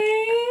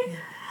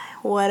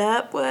What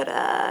up, what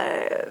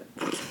up?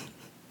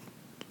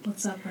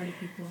 What's up, party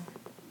people?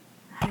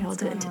 How y'all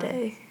doing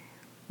today?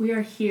 We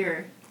are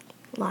here.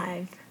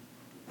 Live.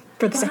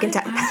 For the second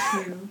time.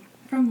 At you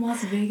from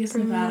Las Vegas,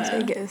 Nevada. Las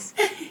Vegas.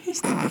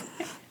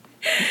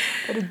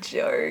 What a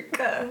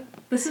joke.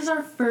 This is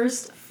our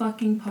first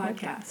fucking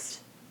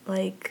podcast.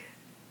 Like,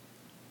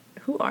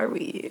 who are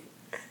we?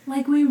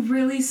 Like, we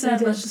really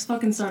said, let's just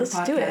fucking start a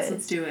podcast.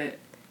 Let's do it.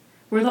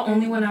 We're the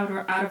only one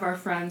out of our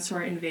friends who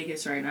are in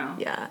Vegas right now.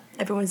 Yeah,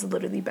 everyone's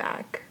literally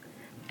back.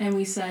 And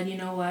we said, you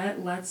know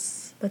what,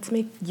 let's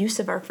make use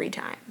of our free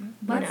time.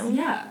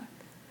 Yeah.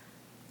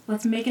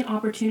 Let's make an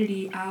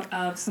opportunity out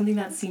of something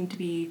that seemed to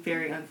be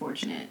very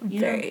unfortunate.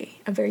 A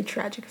very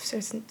tragic of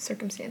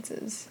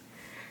circumstances.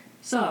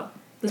 So,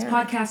 this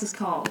podcast is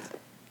called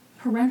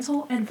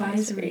Parental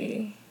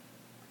Advisory.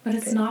 But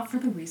it's not for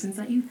the reasons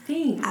that you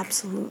think.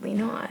 Absolutely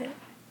not.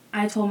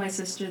 I told my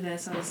sister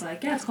this. I was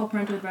like, yeah, it's called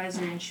Parental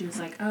Advisory. And she was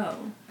like, oh.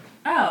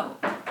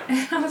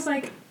 And I was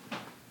like,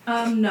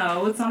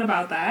 no, it's not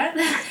about that.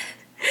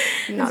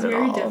 Not at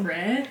all. It's very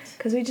different.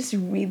 Because we just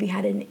really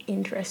had an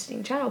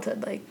interesting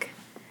childhood. Like,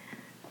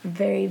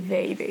 very,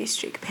 very, very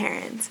strict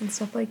parents and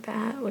stuff like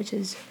that, which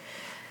is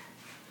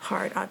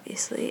hard,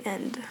 obviously.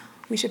 And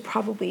we should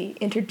probably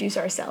introduce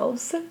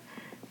ourselves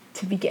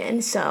to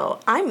begin. So,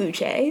 I'm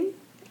Uche.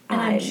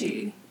 And I'm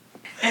She.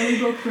 And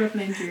we both grew up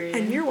Nigerian.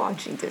 And you're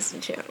watching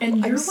Disney Channel.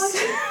 And you're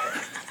watching?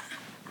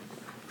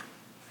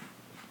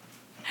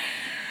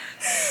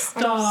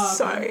 Stop. I'm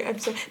sorry.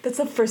 That's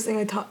the first thing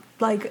I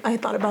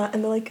thought about,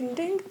 and they're like,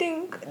 ding,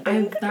 ding,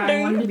 ding, I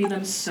wanted to be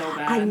them so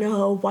bad. I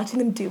know. Watching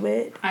them do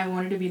it. I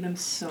wanted to be them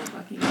so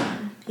fucking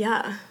bad.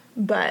 Yeah.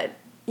 But,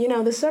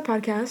 this is our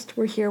podcast.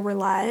 We're here. We're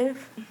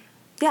live.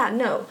 Yeah,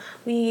 no.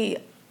 We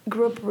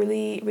grew up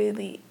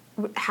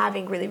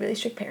having really, really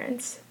strict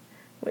parents,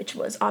 which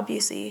was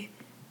obviously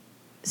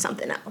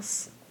something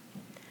else.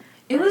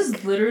 It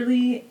was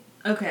literally,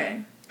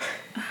 okay.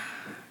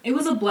 It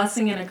was a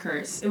blessing and a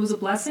curse. It was a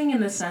blessing in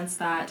the sense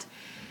that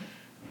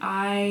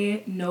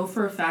I know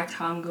for a fact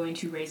how I'm going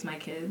to raise my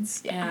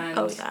kids. Yeah.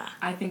 And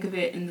I think of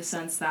it in the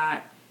sense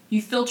that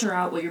you filter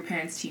out what your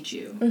parents teach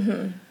you.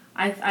 Mm-hmm.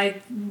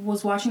 I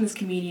was watching this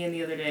comedian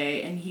the other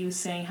day, and he was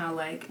saying how,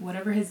 like,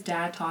 whatever his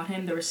dad taught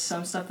him, there was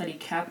some stuff that he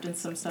kept and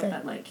some stuff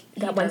that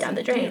that went down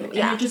the drain. Do.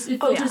 And it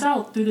filters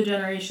out through the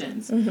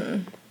generations.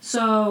 Mm-hmm.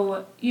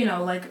 So,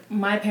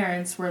 my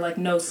parents were, like,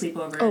 no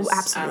sleepovers. Oh,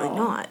 absolutely at all.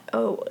 not.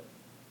 Oh,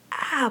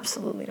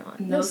 absolutely not.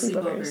 No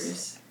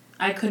sleepovers.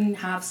 I couldn't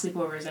have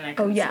sleepovers, and I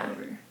couldn't sleep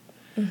over.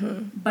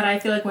 Mm-hmm. But I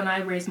feel like when I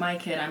raise my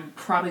kid, I'm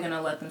probably going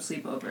to let them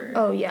sleep over.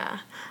 Oh, yeah.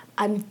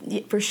 I'm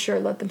for sure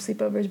let them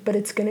sleep over, but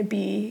it's going to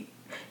be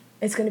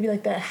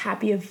like the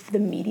happy of the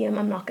medium.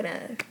 I'm not going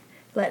to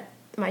let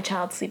my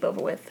child sleep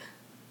over with,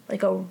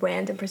 like, a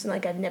random person,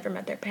 like, I've never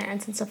met their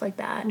parents and stuff like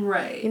that.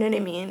 Right. You know what I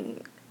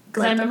mean?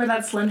 Because I remember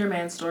that Slender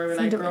Man story where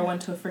that girl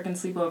went to a freaking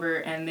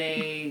sleepover and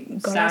they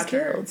stabbed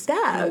her in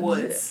the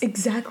woods.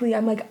 Exactly.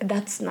 I'm like,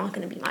 that's not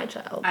going to be my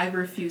child. I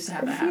refuse to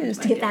have that happen. I refuse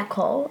to get that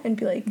call and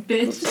be like,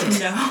 bitch,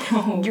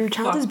 no. Your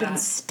child has been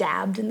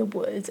stabbed in the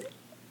woods.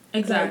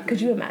 Exactly. Like,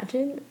 could you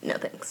imagine? No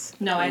thanks.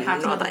 No, I'd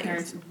have to know the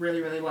parents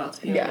really, really well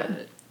to be able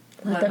to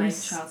let my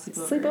child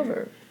sleep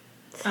over.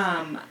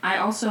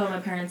 My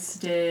parents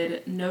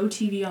did no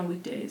TV on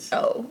weekdays.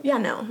 Oh, yeah,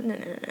 no.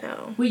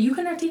 Wait, you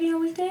couldn't have TV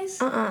on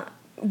weekdays?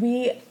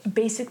 We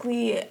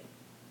basically,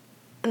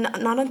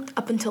 not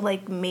up until,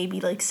 like,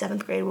 maybe, like,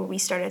 7th grade where we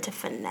started to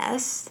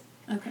finesse.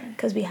 Okay.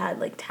 Because we had,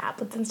 like,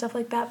 tablets and stuff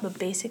like that, but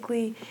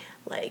basically,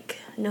 like,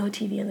 no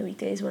TV on the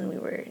weekdays when we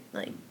were,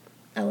 like,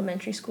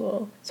 elementary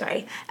school,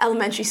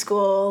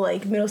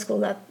 like, middle school,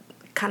 that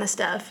kind of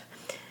stuff.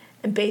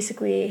 And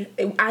basically,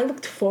 I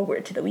looked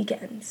forward to the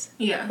weekends.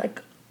 Yeah.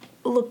 Like,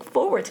 look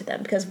forward to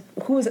them, because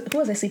who was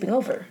I sleeping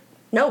over?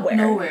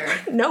 Nowhere.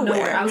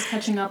 I was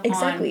catching up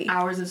on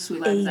hours of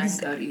Sweet Life of Zack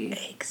and Cody.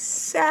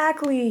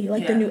 Exactly.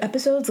 Like, the new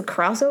episodes, the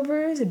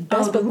crossovers, and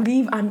best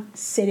believe I'm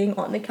sitting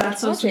on the couch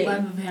That's so Sweet Life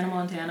of Hannah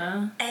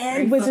Montana.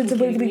 And Wizards of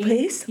Waverly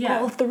Place.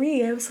 Yeah. All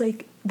three. I was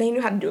like, they knew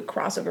how to do a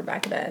crossover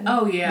back then.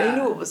 Oh, yeah. They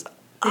knew what was up.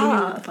 They knew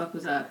what the fuck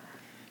was up.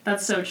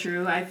 That's so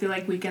true. I feel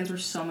like weekends were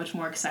so much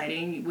more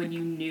exciting when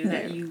you knew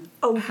that you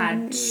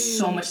had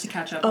so much to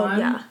catch up on. Oh,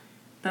 yeah.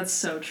 That's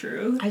so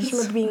true. I just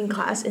remember being in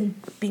class and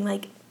being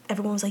like,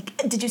 everyone was like,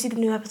 did you see the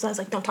new episode? I was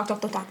like, don't talk.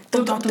 Don't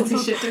say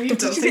shit to me.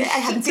 Don't say I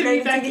haven't seen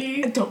it,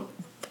 Becky.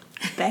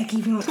 Becky,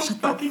 you don't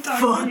shut the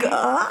fuck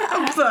up.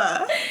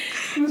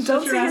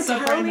 Don't say you're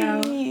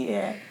telling me.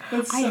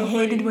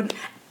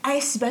 I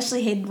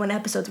especially hated when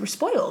episodes were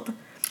spoiled.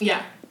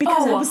 Yeah.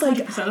 Because I was 100%.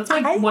 like... That's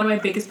like one of my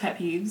biggest pet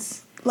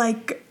peeves.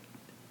 Like...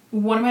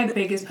 One of my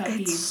biggest pet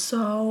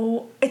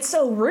peeves. It's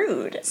so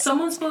rude.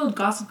 Someone spoiled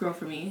Gossip Girl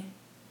for me.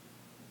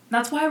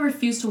 That's why I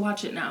refuse to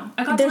watch it now.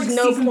 I got to, like,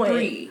 season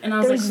 3, and I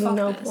was like,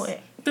 fuck this.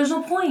 There's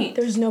no point.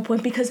 There's no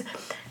point, because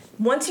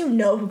once you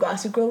know who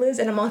Gossip Girl is,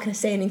 and I'm not going to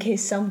say it in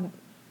case some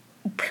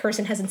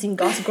person hasn't seen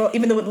Gossip Girl,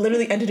 even though it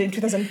literally ended in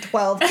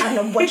 2012, I don't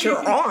know what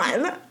you're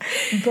on,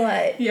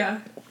 but... Yeah.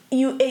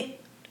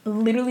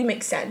 literally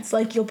makes sense.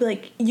 Like, you'll be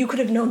like, you could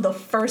have known the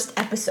first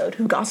episode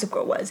who Gossip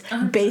Girl was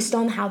based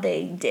on how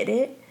they did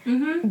it.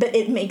 Mm-hmm. But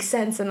it makes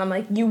sense, and I'm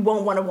like, you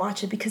won't want to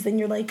watch it because then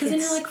you're like, it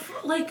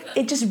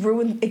just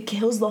it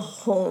kills the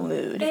whole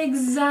mood.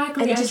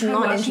 Exactly. And it's just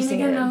not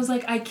interesting. And I was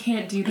like, I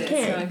can't do this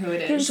knowing who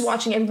it is. You're just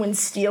watching everyone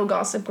steal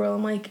Gossip Girl.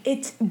 I'm like,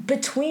 it's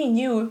between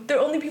you. The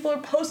only people who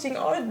are posting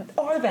are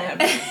them.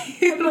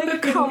 I'm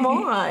like, come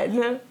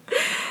on.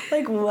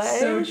 Like, what?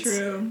 So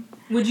true.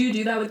 Would you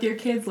do that with your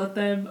kids? Let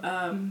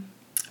them,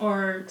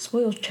 or...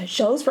 spoil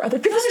shows for other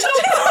people's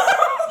children?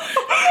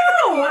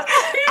 No!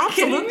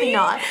 Absolutely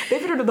not.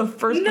 They've heard of the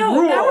first rule.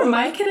 No, if that were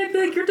my kid, I'd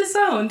be like, you're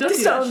disowned. Don't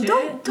do that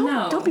shit.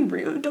 Don't be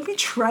rude. Don't be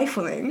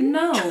trifling.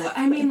 No.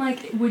 I mean,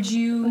 like, would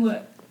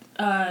you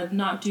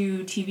not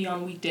do TV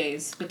on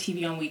weekdays, but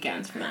TV on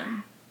weekends for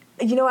them?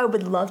 You know, I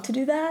would love to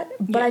do that,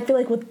 but I feel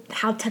like with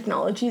how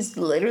technology is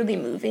literally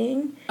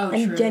moving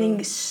and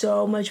getting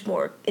so much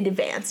more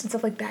advanced and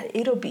stuff like that,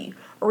 it'll be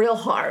real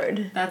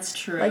hard. That's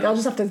true. Like, I'll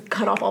just have to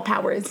cut off all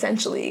power,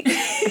 essentially.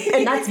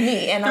 And that's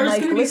me. And I'm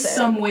like, there's going to be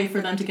some way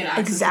for them to get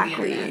access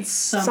to the internet.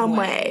 Some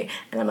way.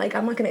 And I'm like,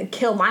 I'm not going to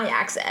kill my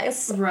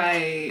access.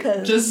 Right.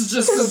 Just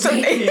so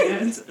they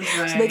can't.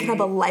 Right. So they can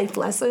have a life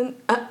lesson.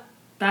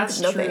 That's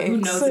true. Thanks. Who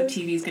knows if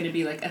TV is going to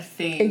be, like, a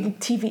thing? And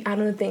TV, I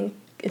don't think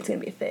it's going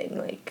to be a thing,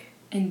 like...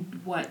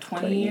 In what,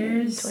 20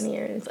 years? 20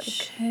 years. Like,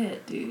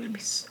 shit, dude. I'd be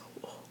so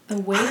old. The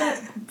way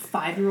that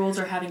 5-year-olds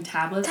are having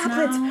tablets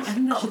now, I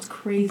think that shit's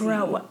crazy.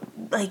 Bro,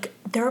 like,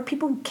 there are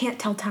people who can't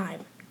tell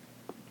time.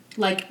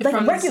 Like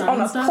from the sun on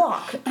a stuff?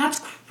 clock. That's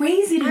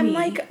crazy to me. I'm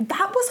like,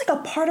 that was like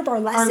a part of our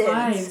lessons. Our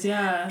lives,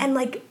 yeah. And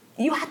like,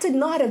 you had to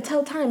know how to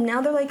tell time.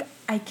 Now they're like,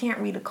 I can't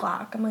read a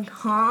clock. I'm like,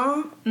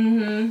 huh?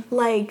 Mm-hmm.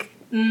 Like...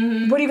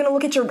 Mm-hmm. What, are you going to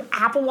look at your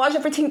Apple Watch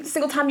every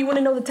single time you want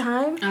to know the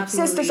time? Absolutely.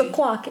 Since there's a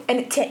clock and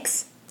it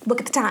ticks. Look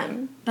at the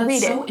time. That's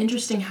read so it.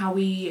 Interesting how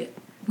we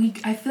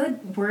I feel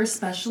like we're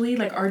especially,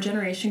 like, our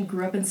generation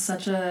grew up in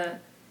such a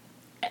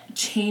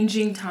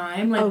changing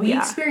time. Like, we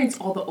experienced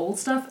all the old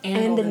stuff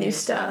and all the new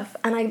stuff.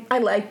 And I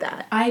like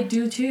that. I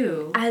do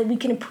too. We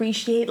can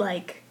appreciate,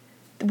 like,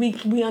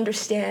 we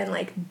understand,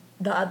 like,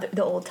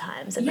 the old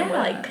times, and then we're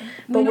like,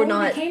 but we're not.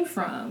 Where we came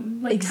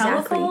from, like,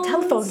 exactly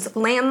telephones,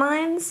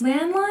 landlines,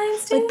 dude.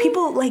 Like,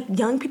 people, like,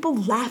 young people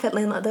laugh at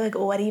landlines. They're like,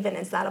 oh, what even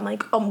is that? I'm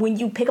like, when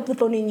you pick up the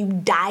phone and you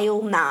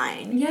dial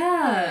 9.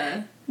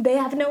 Yeah. They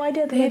have no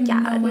idea. They're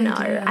like, no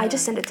idea. I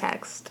just send a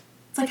text.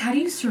 It's like, how do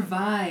you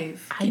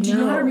survive? Do you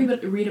know how to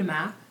read a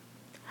map?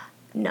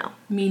 No.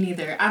 Me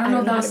neither. I don't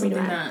know if that was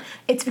something that...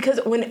 It's because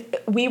when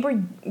we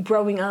were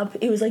growing up,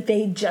 it was like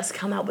they just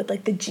come out with,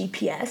 like, the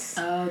GPS.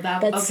 Oh,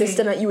 that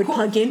system that you would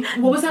plug in.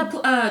 What was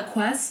that,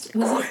 Quest?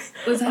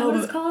 Was that what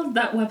it's called?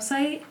 That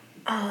website?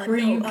 Where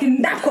you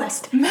can...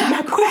 MapQuest.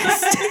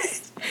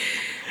 MapQuest.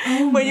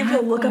 When you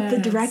can look up the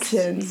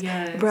directions.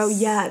 Yes. Bro,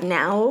 yeah,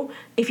 now,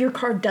 if your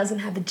car doesn't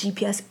have the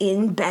GPS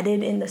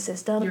embedded in the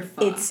system, you're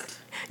fucked.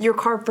 Your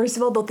car, first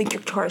of all, they'll think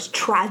your car is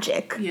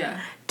tragic.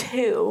 Yeah.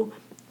 2...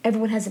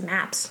 everyone has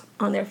maps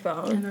on their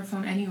phone. On their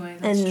phone anyway,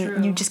 that's true.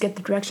 And you just get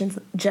the directions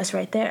just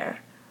right there,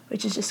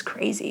 which is just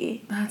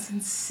crazy. That's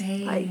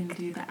insane, like,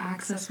 dude, the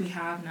access we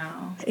have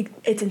now.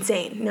 It's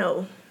insane.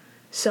 No.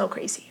 So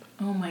crazy.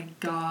 Oh my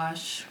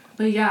gosh.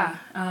 But yeah,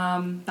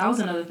 that was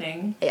another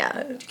thing.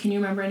 Yeah. Can you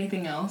remember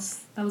anything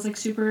else that was, like,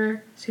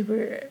 super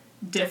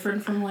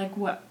different from, like,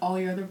 what all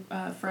your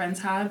other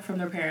friends had from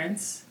their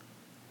parents?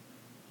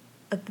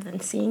 Other than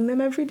seeing them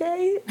every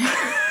day?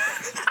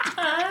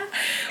 What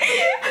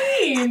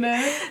do you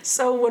mean?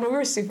 So when we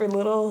were super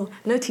little,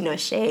 no tea, no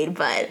shade,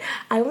 but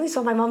I only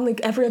saw my mom, like,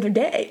 every other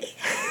day.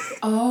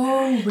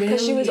 Oh, really?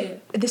 Because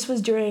this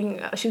was during,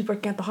 she was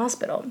working at the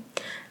hospital.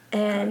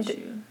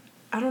 And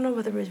I don't know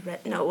whether it was,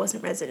 no, it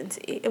wasn't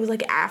residency. It was,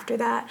 like, after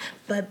that.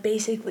 But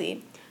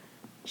basically,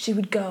 she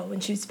would go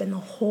and she would spend the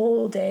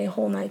whole day,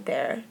 whole night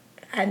there.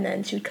 And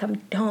then she would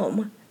come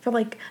home for,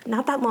 like,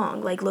 not that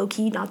long, like,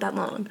 low-key, not that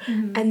long.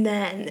 Mm-hmm. And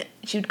then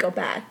she would go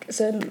back.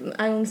 So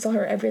I only saw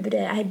her every other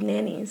day. I had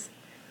nannies.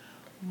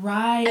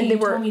 Right, and they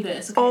were told me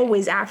this. Okay.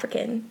 Always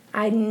African.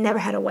 I never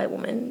had a white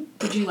woman.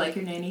 Did you like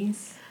your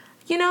nannies?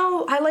 You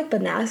know, I liked the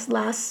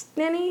last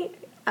nanny.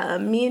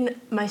 Me and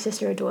my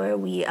sister Adora,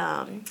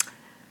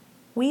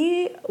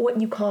 we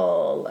what you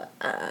call,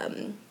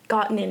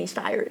 got nannies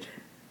fired.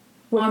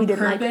 What on we did,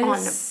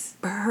 purpose?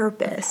 Like, on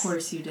purpose. Of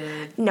course you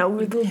did. No,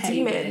 we were little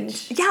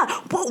demons. Bitch.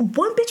 Yeah, well,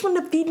 one bitch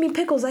wanted to feed me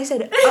pickles. I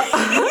said,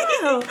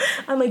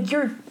 I'm like,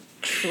 you're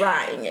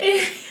trying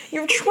it.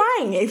 You're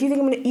trying it. If you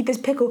think I'm going to eat this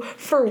pickle,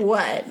 for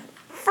what?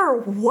 For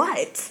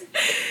what?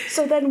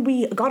 So then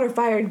we got her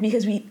fired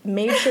because we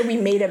made sure we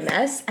made a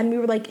mess, and we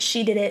were like,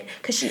 she did it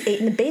because she ate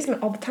in the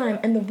basement all the time,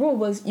 and the rule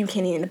was you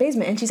can't eat in the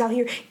basement, and she's out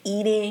here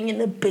eating in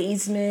the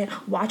basement,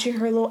 watching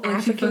her little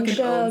African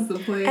show,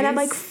 and I'm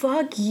like,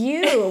 fuck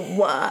you.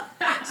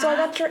 So I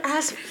got your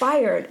ass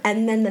fired,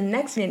 and then the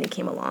next nanny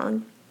came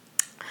along,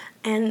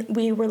 and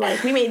we were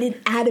like, we made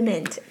it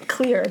adamant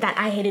clear that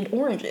I hated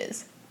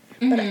oranges,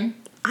 but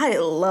I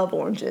love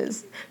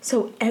oranges.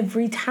 So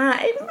every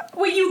time...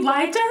 Wait, you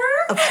lied to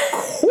her? Of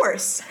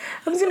course.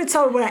 I was going to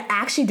tell her what I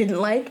actually didn't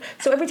like.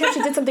 So every time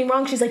she did something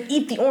wrong, she's like,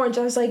 eat the orange.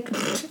 I was like...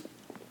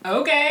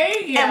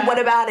 Okay, yeah. And what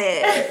about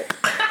it?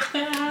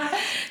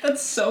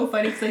 That's so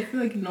funny because I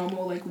feel like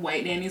normal like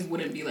white nannies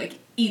wouldn't be like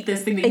eat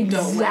this thing that you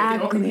don't like.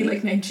 It only be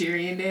like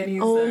Nigerian nannies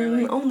that are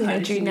like only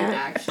punishing you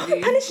actually.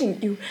 I'm punishing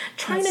you,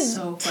 trying That's to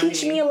so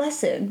teach me a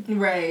lesson.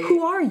 Right.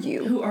 Who are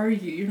you? Who are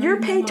you?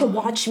 You're paid to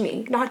watch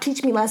me, not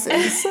teach me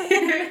lessons.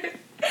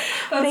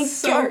 That's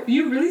so.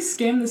 You really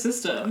scammed the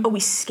system. Oh,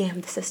 we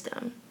scammed the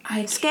system.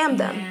 I scammed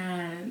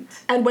them.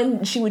 And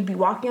when she would be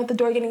walking out the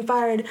door getting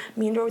fired,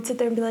 me and Dora would sit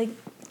there and be like,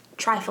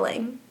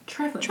 trifling.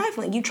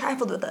 You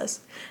trifled with us.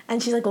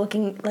 And she's like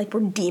looking like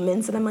we're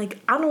demons. And I'm like,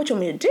 I don't know what you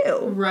want me to do.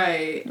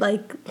 Right.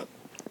 Like.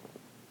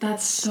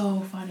 That's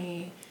so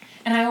funny.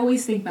 And I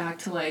always think back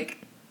to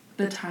like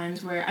the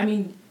times where, I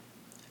mean,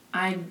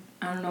 I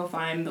don't know if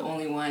I'm the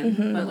only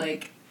one, but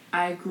like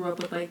I grew up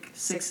with like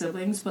 6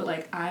 siblings, but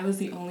like I was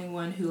the only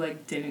one who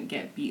like didn't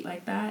get beat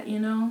like that, you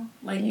know?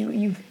 Like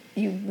you missed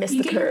the curve.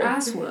 You get your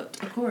ass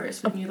whooped, of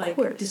course, when you like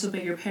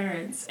disobey your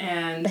parents.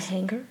 And the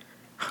hanger?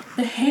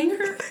 The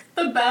hanger,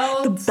 the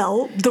belt,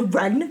 the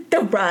run,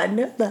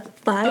 the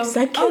 5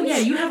 seconds. Oh yeah,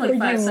 you have like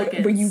 5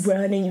 seconds where you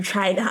run and you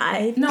try and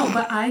hide. No,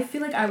 but I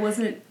feel like I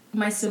wasn't.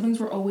 My siblings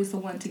were always the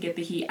one to get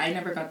the heat. I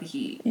never got the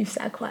heat. You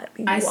sat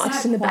quietly. I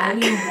watched in the back.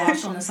 And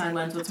watched on the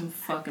sidelines with some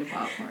fucking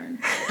popcorn,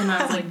 and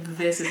I was like,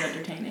 "This is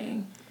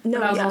entertaining." No,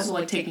 but I was also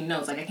like taking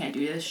notes. Like, I can't do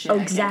this shit.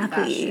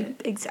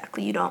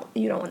 Exactly. You don't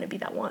want to be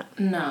that one.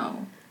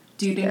 No.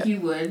 Do you think you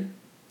would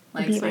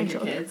like spank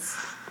your kids?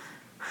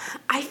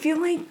 I feel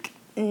like.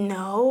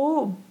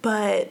 No,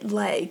 but,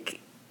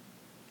 like,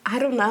 I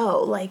don't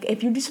know. Like,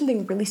 if you do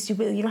something really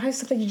stupid, you know how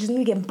sometimes you just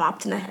need to get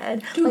bopped in the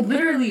head? Dude, like,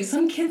 literally,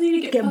 some kids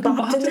need to get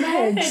bopped in the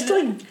head. Just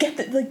to,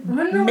 like,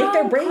 make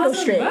their brain go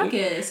straight.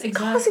 Ruckus. Exactly.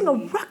 Causing a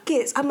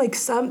ruckus. I'm like,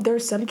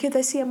 there's some kids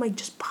I see, I'm like,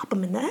 just pop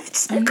them in the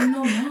head.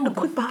 No. A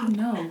quick bop.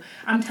 No.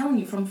 I'm telling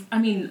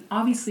you,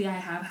 obviously I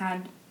have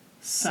had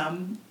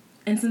some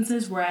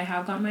instances where I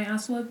have gotten my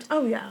ass whooped.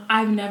 Oh, yeah.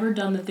 I've never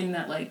done the thing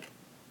that, like,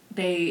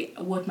 they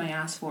whooped my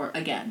ass for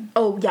again.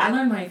 Oh, yeah. I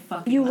learned my fucking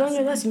lesson. You learn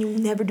your lesson. You'll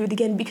never do it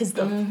again because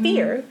the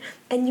fear,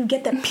 and you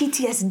get that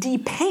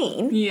PTSD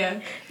pain.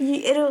 Yeah.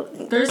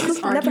 There's this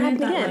argument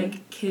that,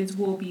 like, kids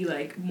will be,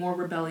 like, more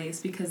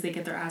rebellious because they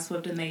get their ass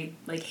whooped and they,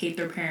 like, hate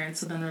their parents.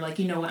 So then they're like,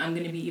 you know what, I'm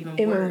going to be even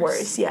worse. Even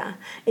worse, yeah.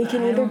 It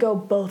can either go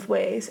both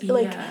ways. Yeah.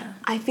 Like,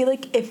 I feel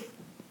like if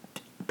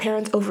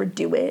parents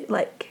overdo it,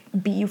 like,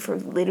 beat you for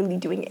literally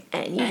doing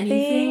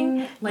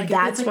anything like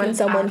that's like when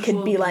someone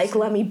could be like,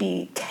 let me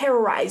be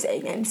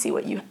terrorizing and see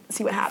what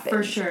happens.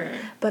 For sure.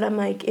 But I'm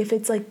like, if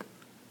it's like,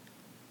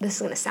 this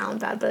is gonna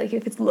sound bad, but like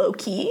if it's low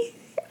key,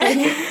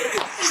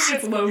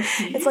 it's low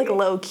key. It's like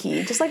low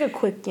key, just like a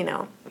quick,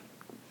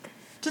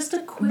 just a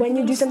quick. When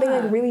you do something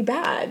like really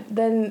bad,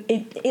 then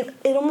it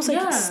almost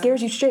like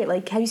scares you straight.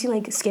 Like, have you seen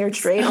like Scared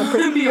Straight?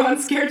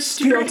 Beyond Scared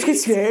Straight. Beyond Scared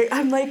Straight.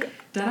 I'm like.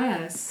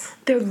 Deadass.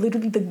 They're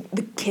literally,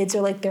 the kids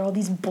are like, they're all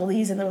these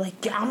bullies, and they're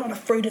like, yeah, I'm not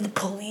afraid of the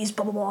police,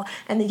 blah, blah, blah.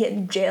 And they get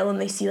in jail, and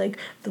they see, like,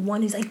 the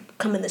one who's, like,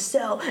 come in the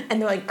cell, and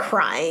they're, like,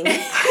 crying.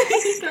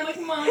 They're like,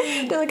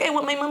 Mommy. They're like, I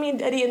want my mommy and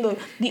daddy, and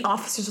the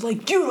officers are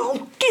like, you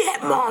don't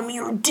get mommy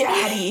or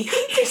daddy.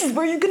 This is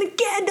where you're gonna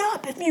get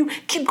up if you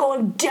keep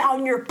going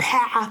down your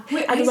path.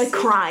 Wait, and they're, like,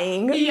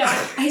 crying.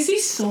 Yeah. I see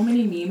so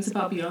many memes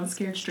about Beyond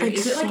Scared Straight.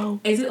 Is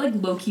it like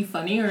low-key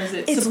funny, or is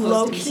it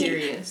supposed to be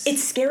serious?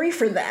 It's scary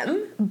for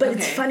them, but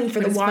it's funny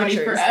for the watchers.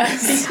 For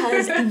us.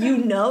 Because you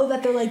know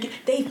that they're like,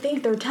 they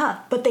think they're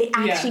tough, but they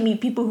actually meet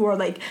people who are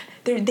like,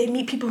 they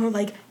meet people who are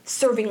like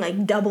serving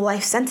like double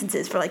life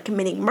sentences for like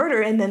committing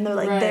murder, and then they're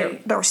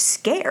like, they're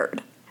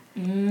scared.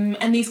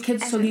 And these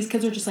kids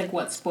are just like,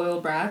 what,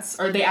 spoiled brats?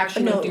 Or they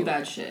actually don't do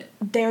bad shit?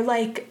 They're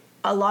like,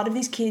 a lot of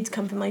these kids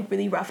come from like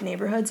really rough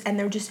neighborhoods, and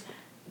they're just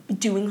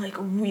doing like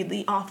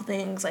really awful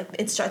things. Like,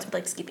 it starts with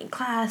like skipping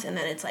class, and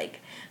then it's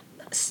like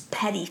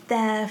petty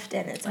theft,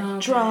 and it's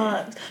like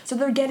drugs. So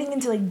they're getting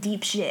into like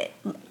deep shit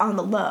on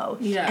the low.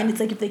 Yeah. And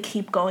it's like, if they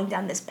keep going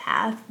down this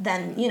path,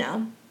 then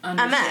a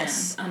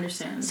mess.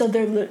 Understand. So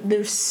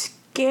they're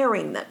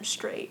scaring them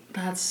straight.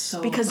 That's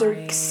so because funny.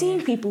 They're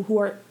seeing people who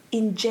are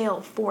in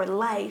jail for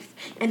life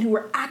and who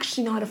are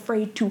actually not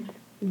afraid to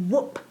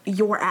whoop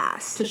your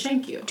ass. To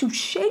shank you. To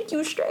shank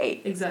you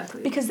straight.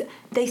 Exactly. Because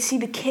they see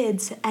the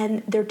kids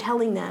and they're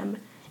telling them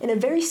in a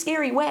very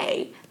scary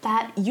way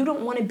that you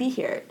don't want to be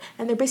here.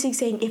 And they're basically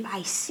saying, if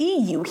I see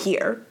you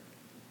here,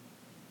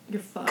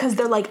 you're fucked. Because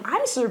they're like,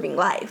 I'm serving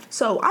life,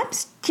 so I'm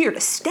here to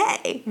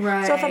stay.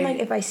 Right. So if I'm like,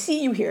 if I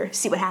see you here,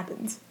 see what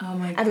happens. Oh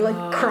my god. And they're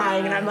like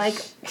crying, and I'm like,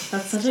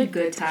 that's such a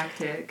good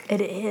tactic.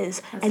 It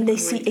is. And they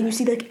see, and you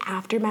see like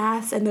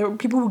aftermaths, and there are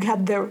people who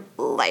have their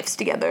lives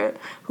together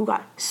who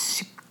got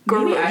scourged.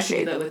 Maybe I should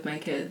do that with my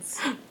kids.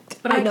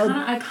 But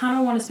I kind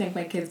of want to spank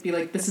my kids. Be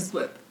like, this is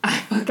what I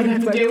fucking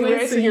have to deal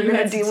with. So you're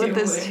gonna deal with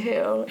this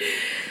too.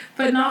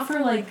 But not for,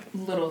 like,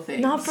 little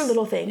things. Not for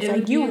little things. It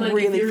Like, would you be, like,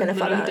 really if you're finna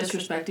fuck literally us.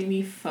 disrespecting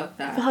me, fuck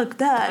that. Fuck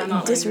that. I'm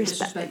not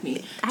Disrespect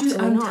me. Absolutely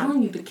Dude, I'm not.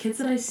 telling you, the kids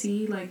that I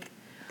see, like,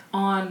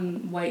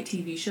 on white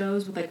TV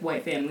shows with, like,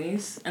 white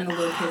families, and the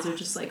little kids are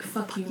just like,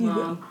 fuck you,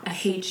 Mom. I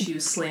hate you,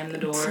 slam the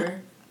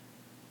door.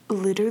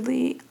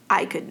 Literally,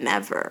 I could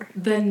never.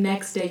 The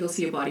next day, you'll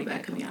see a body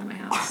bag coming out of my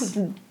house.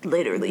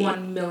 Literally.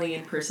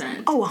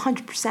 1,000,000%. Oh,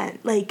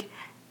 100%. Like,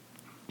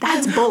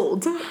 that's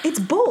bold. It's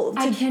bold.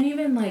 I can't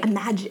even, like...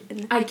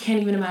 Imagine. I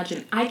can't even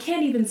imagine. I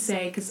can't even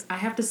say, because I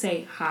have to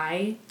say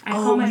hi. I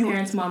call my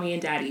parents Mommy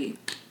and Daddy.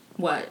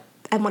 What?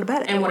 And what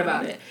about it? And what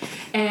about it?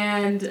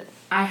 And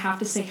I have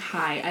to say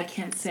hi. I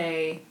can't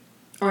say...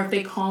 Or if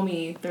they call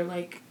me, they're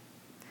like,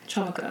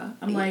 Chomaka.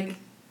 I'm like,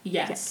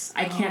 yes.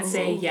 I can't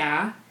say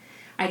yeah.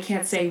 I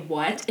can't say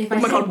what. If I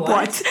say God,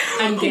 what?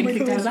 I'm getting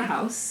kicked out of the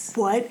house.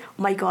 What?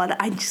 Oh my God,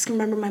 I just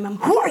remember my mom.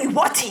 Who are you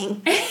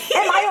watching? Am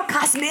I your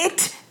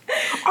classmate?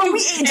 Are we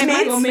age Am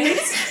I mates? your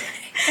mate?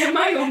 Am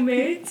I your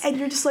mate? And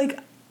you're just like...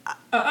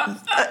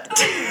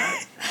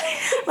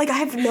 like, I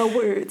have no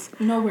words.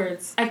 No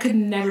words. I could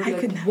never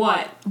be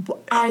what?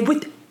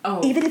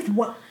 Even if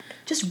what...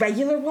 Just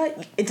regular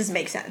what? It doesn't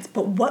make sense.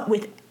 But what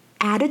with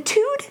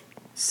attitude?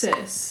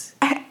 Sis.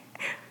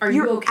 Are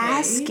you okay?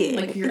 Asking.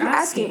 Like, you're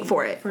asking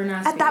for it. For an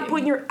At that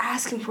point, you're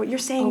asking for it. You're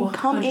saying,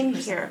 come in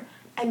here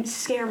and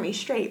scare me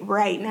straight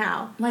right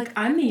now. Like,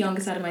 I'm the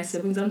youngest out of my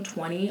siblings. I'm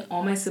 20.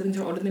 All my siblings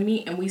are older than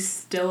me, and we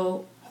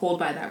still hold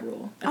by that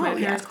rule. If my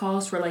parents call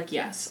us, we're like,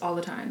 yes, all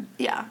the time.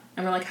 Yeah.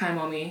 And we're like, hi,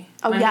 Mommy.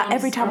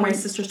 Every time my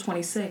sister's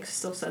 26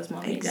 still says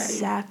Mommy and Daddy.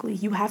 Exactly.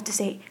 You have to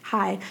say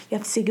hi. You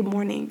have to say good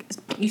morning.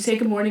 You say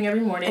good morning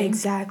every morning.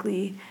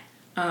 Exactly.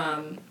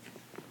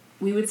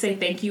 We would say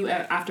thank you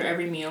after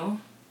every meal.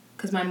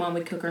 Because my mom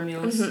would cook our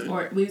meals. Mm-hmm.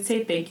 Or we would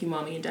say thank you,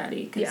 Mommy and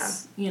Daddy.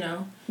 Because, you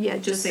know. Yeah,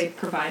 just say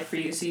provide for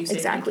you. So you say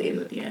thank you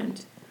at the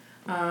end.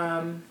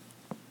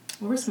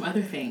 What were some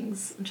other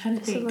things? I'm trying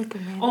to think.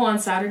 On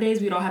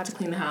Saturdays, we'd all have to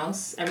clean the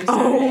house every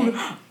Saturday.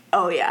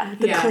 Oh yeah.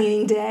 The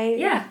cleaning day.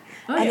 Yeah.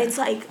 And it's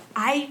like,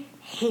 I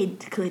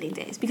hate cleaning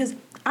days. Because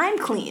I'm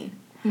clean.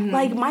 Mm-hmm.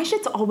 Like, my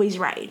shit's always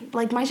right.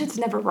 Like, my shit's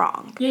never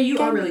wrong. Yeah, you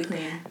are really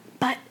clean.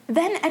 But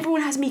then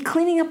everyone has me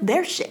cleaning up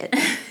their shit.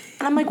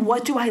 And I'm like,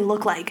 what do I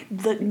look like?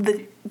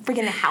 The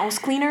freaking house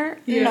cleaner?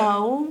 Yeah.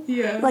 No.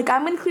 Yeah. Like,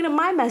 I'm going to clean up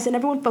my mess and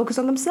everyone focus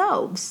on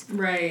themselves.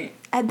 Right.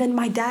 And then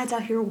my dad's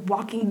out here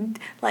walking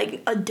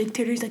like a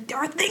dictator. He's like, there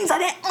are things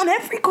on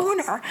every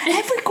corner.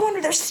 Every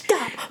corner there's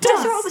stuff.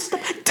 Dust. All the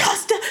stuff.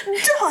 Dust.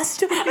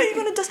 Are you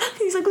going to dust?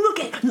 He's like, look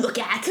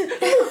at.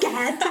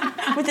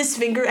 With his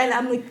finger. And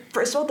I'm like,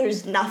 first of all,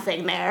 there's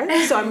nothing there.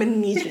 So I'm going to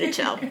need you to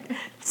chill.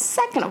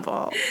 Second of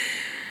all,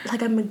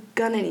 like, I'm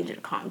gonna need you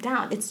to calm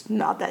down. It's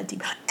not that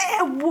deep.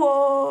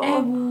 Whoa.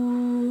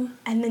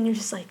 And then you're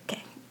just like,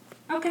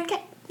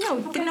 okay. No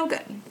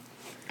good.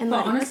 And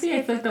but honestly,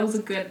 I feel like that was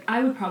a good...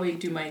 I would probably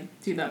do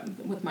that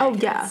with my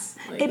kids. Yeah.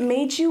 Like, it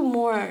made you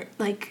more,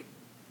 like,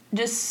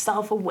 just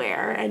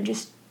self-aware and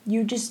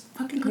you just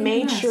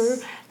made sure,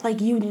 like,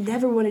 you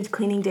never wanted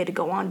cleaning day to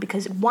go on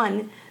because,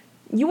 one,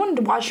 you wanted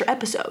to watch your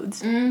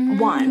episodes. Mm-hmm.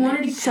 One. You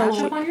wanted to catch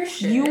up on your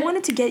shit. You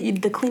wanted to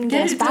get the cleaning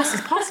done as fast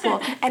as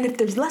possible. And if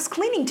there's less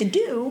cleaning to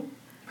do,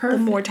 the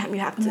more time you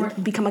have to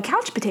become a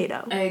couch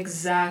potato.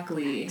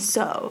 Exactly.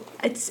 So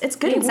it's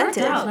good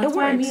incentive. That's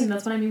what I mean.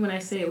 That's what I mean when I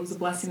say it was a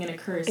blessing and a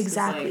curse.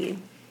 Exactly. Like,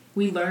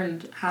 we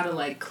learned how to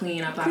like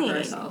clean up after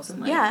ourselves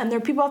and like and there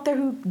are people out there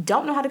who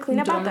don't know how to clean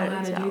up after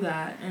themselves. Don't know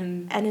how to do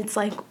that, and it's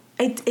like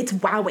it's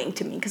wowing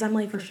to me because I'm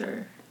like, for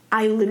sure.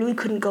 I literally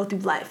couldn't go through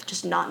life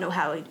just not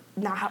how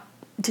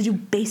to do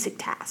basic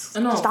tasks.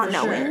 No, just not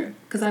knowing.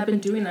 Because I've been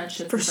doing that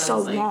shit for since so I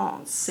was, like,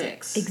 long.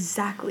 6.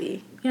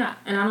 Exactly. Yeah,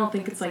 and I don't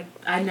think it's like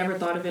I never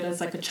thought of it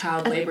as like a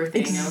child labor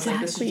thing. Exactly. I was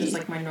like, this is just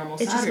like my normal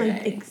it's Saturday.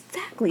 Just like,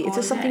 exactly. It's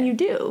just something you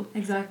do.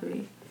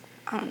 Exactly.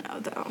 I don't know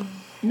though.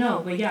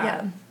 No, but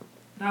yeah.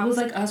 That was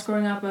like us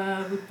growing up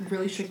with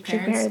really strict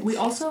parents. We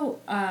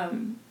also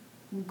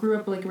grew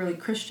up like really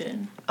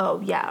Christian. Oh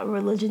yeah,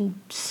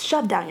 religion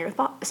shoved down your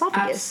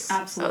esophagus.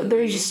 Absolutely.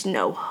 There's just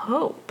no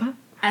hope.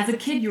 As a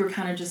kid, you were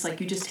kind of just like,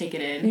 you just take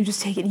it in. You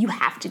just take it. You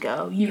have to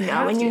go. You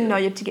know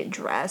you have to get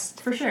dressed.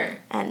 For sure.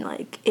 And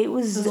like it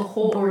was a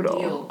whole brutal.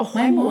 Ordeal. A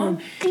whole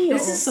ordeal.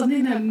 This is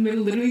something that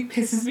literally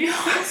pisses me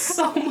off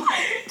so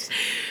much.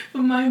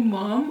 But my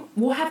mom,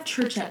 we'll have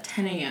church at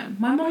 10 a.m.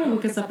 My mom will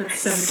wake us up at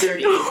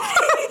 7:30.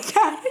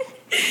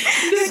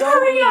 So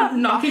hurry up!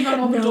 Knocking on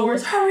all the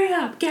doors. Hurry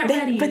up! Get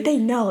ready. But they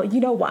know. You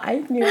know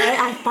why? You know,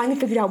 I finally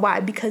figured out why.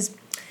 Because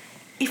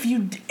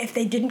if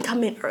they didn't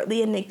come in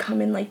early and they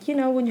come in like, you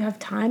know, when you have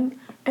time,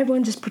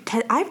 everyone just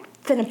pretend. I've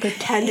been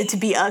pretended to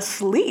be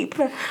asleep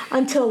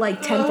until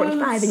like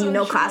 10:45, and you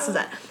know classes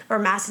or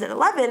mass is at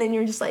 11, and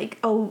you're just like,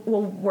 oh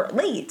well, we're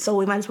late, so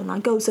we might as well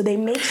not go. So they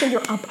make sure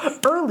you're up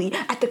early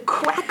at the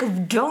crack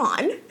of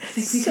dawn,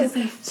 so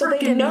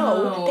they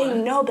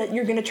know that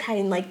you're gonna try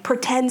and like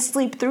pretend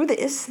sleep through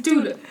this.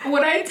 Dude,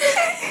 what I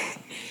did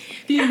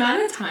The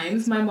amount of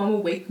times my mom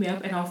will wake me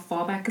up and I'll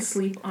fall back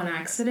asleep on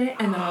accident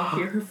and then I'll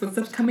hear her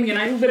footsteps coming and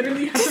I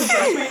literally have to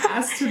brush my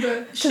ass to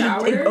the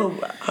shower.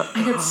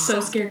 I get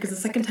so scared because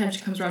the second time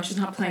she comes around, she's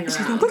not playing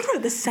around. Look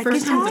at the second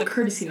First time was a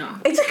courtesy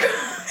knock. It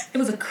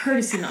was a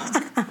courtesy knock.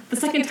 The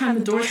second time,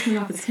 the door's coming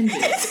off its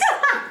hinges.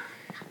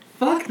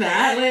 Fuck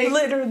that. Like,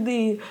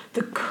 literally,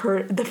 the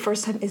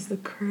first time is the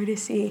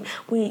courtesy.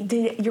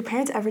 Did your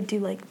parents ever do,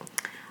 like,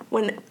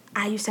 when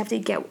I used to have to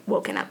get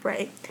woken up,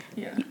 right?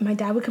 Yeah. My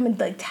dad would come and,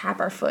 like, tap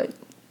our foot,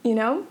 you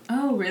know?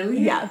 Oh, really?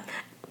 Yeah.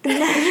 You're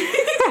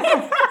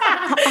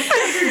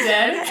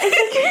dead?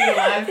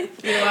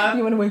 You're alive?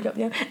 You want to wake up,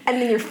 yeah?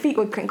 And then your feet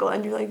would crinkle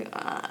and you're like,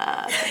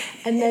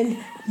 and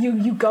then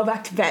you go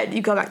back to bed.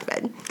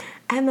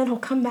 And then he'll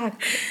come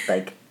back,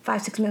 like,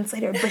 5-6 minutes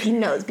later, but he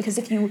knows because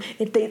if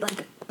they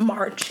like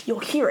march, you'll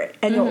hear it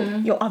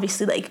and you'll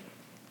obviously like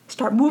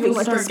start moving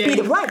like the speed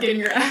of light. Getting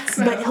your ass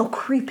out. But he'll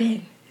creep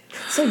in,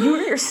 so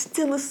you're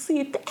still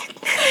asleep.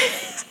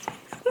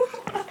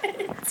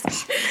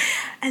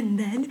 And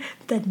then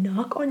the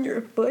knock on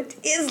your foot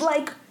is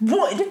like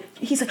wood.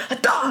 He's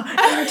like, "Dah!"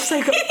 And you're just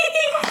like,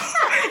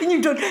 and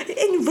you don't, and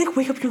you like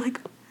wake up. You're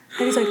like,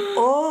 and he's like,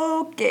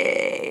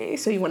 "Okay,"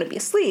 so you want to be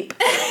asleep,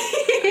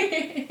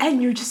 and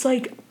you're just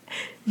like.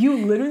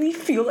 You literally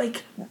feel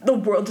like the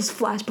world just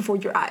flashed before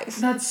your eyes.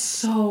 That's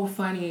so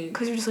funny.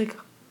 Because you're just like...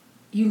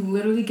 You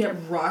literally get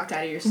rocked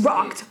out of your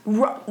sleep.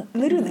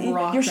 Literally.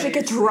 Your shit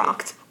gets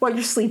rocked while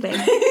you're sleeping.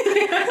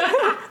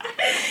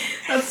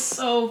 That's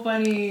so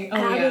funny. Oh,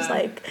 and I was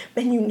like...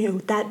 And you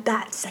knew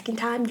that second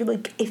time, you're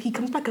like, if he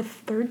comes back a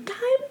third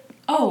time...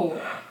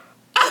 Oh.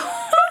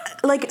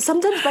 Like,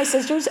 sometimes my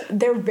sisters,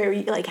 they're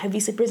very, like,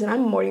 heavy sleepers, and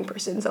I'm a morning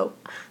person, so...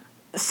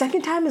 The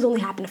second time has only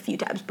happened a few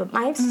times, but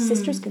my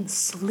sisters can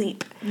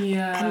sleep.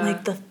 Yeah. And,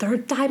 like, the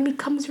third time he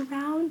comes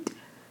around,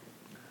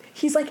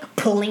 he's, like,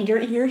 pulling your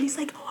ear. He's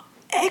like,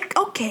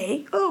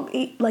 okay. Oh,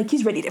 like,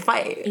 he's ready to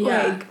fight.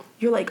 Yeah. Like,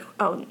 you're like,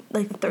 oh,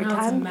 like, the third Now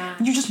it's a time, match.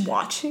 you just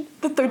watch it.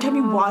 The third time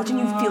you watch and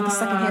you feel the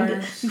second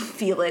hand, you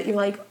feel it. You're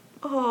like,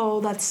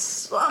 oh, that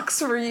sucks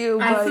for you.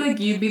 But I feel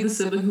like you'd be the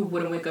sibling who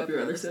wouldn't wake up your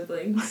other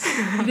siblings.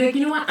 You'd be like,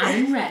 you know what,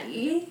 I'm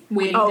ready.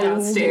 Waiting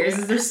downstairs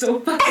as they're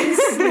still fucking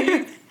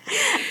asleep.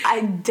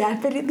 I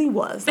definitely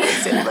was that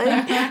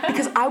sibling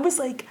because I was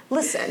like,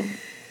 listen,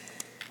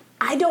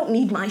 I don't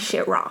need my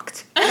shit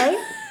rocked,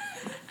 okay?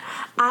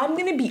 I'm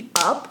gonna be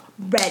up,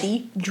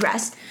 ready,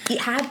 dressed,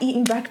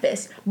 eating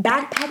breakfast,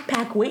 backpack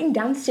packed, waiting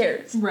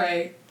downstairs.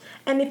 Right.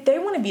 And if they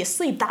want to be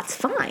asleep, that's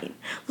fine.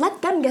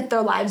 Let them get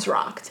their lives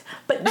rocked.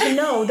 But you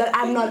know that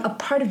I'm not a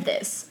part of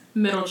this.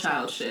 Middle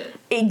child shit.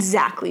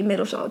 Exactly,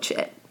 middle child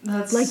shit.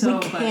 That's like, so we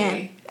can't.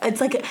 funny.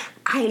 It's like,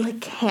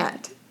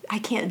 I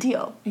can't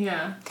deal.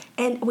 Yeah.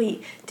 And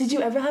wait, did you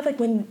ever have, like,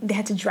 when they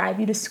had to drive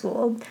you to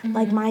school? Mm-hmm.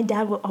 Like, my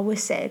dad would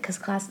always say, because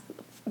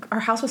our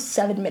house was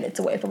 7 minutes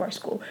away from our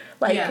school.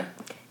 Like, yeah.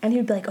 And he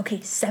would be like, okay,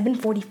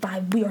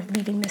 7:45, we are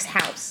leaving this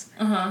house.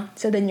 Uh-huh.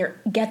 So then you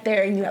get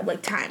there and you have,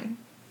 like, time.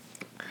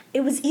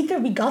 It was either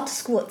we got to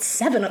school at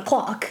 7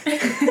 o'clock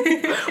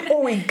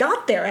or we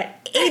got there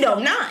at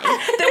 8:09.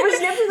 There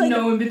was never, like...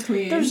 No in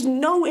between. There's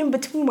no in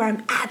between where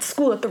I'm at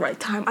school at the right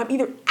time. I'm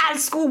either at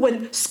school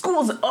when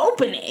school's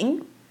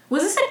opening...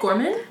 Was this at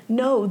Gorman?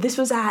 No, this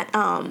was at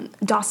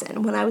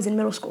Dawson when I was in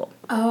middle school.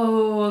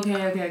 Oh,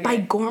 okay. By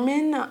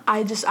Gorman,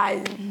 I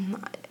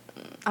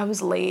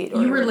was late.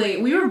 You were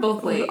late. We were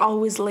both late. We were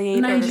always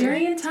late.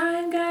 Nigerian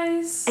time,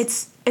 guys.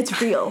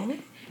 It's real.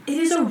 It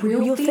is a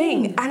real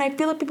thing. And I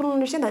feel like people don't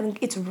understand that.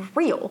 Like, it's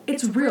real.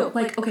 It's real.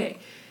 Like, okay,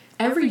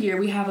 every year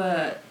we have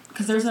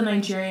because there's a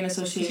Nigerian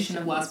Association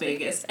of Las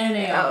Vegas,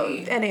 NALV.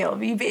 Oh,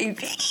 NALV, baby.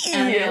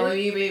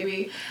 NALV,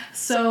 baby.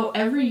 So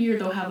every year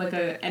they'll have like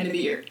a end of the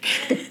year.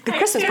 The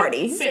Christmas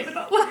party. Say it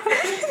out loud.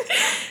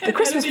 The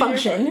Christmas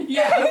function.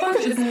 Yeah, the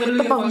function is literally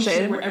a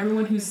function where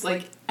everyone who's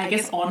like, I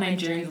guess all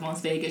Nigerians in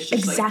Las Vegas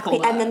just exactly.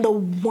 Like, and then the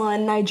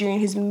one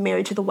Nigerian who's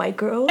married to the white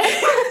girl.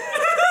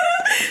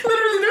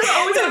 Literally, there's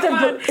always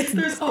it's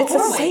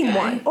the same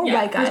one. Or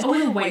white guy. There's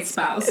always a white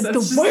spouse that's the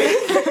just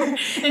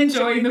like,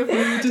 enjoying the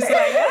food, just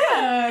like,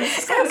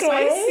 it's kind of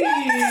spicy.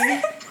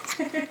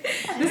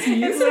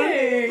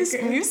 This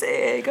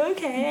music,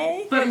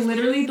 okay. But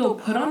literally, they'll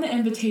put on the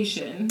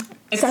invitation.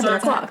 7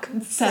 o'clock.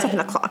 7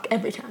 o'clock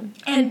every time.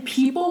 And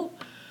people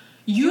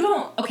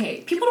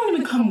don't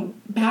even come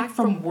back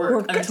from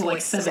work until like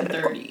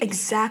 7:30.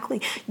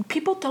 Exactly.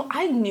 People don't.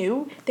 I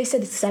knew they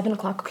said it's 7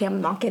 o'clock. Okay,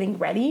 I'm not getting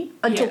ready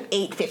until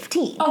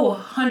 8:15.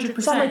 Oh,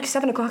 100%. So I'm like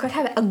 7 o'clock. I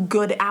have a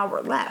good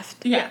hour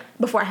left. Yeah.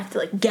 Before I have to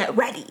like get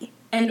ready.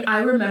 And I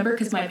remember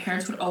because my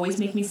parents would always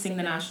make me sing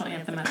the national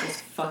anthem at those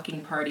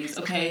fucking parties.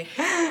 Okay.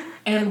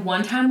 And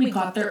one time we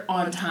got there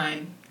on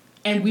time.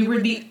 And we were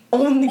the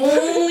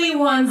only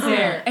ones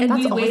there. And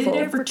we waited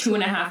there for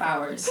 2.5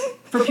 hours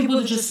for people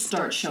to just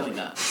start showing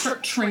up,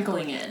 start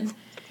trickling in.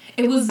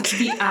 It was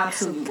the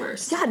absolute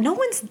worst. Yeah, no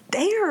one's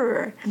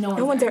there.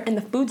 No one's there. And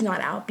the food's not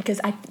out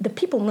because the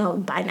people know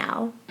by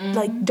now. Mm-hmm.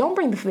 Like, don't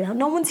bring the food out.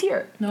 No one's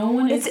here. No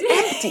one is.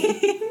 It's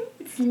empty.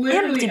 It's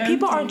literally empty.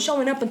 People aren't empty.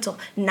 showing up until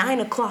 9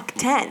 o'clock,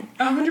 10.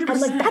 100%. I'm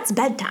like, that's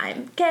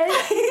bedtime, okay?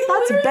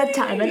 That's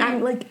bedtime. And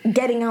I'm like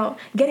getting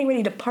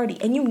ready to party.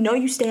 And you know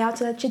you stay out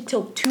to that shit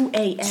till 2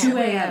 a.m. 2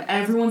 a.m.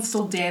 Everyone's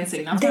still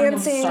dancing. That's when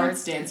everyone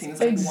starts dancing. It's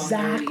like 1:30.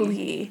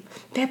 Exactly.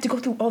 They have to go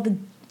through all the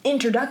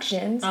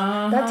introductions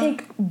Uh-huh. that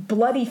take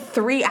bloody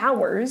 3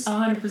 hours.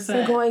 100%.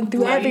 They're going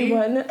through Bloody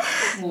everyone.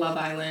 Love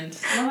Island.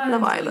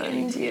 Love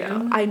Island,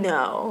 yeah. I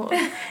know.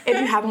 If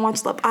you haven't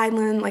watched Love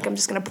Island, like I'm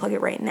just gonna plug it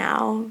right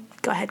now.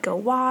 Go ahead, go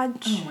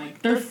watch. Oh my!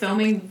 They're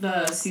filming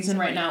the season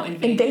right now in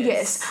Vegas. In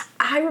Vegas.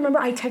 I remember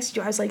I texted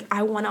you. I was like,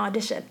 I want to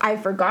audition. I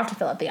forgot to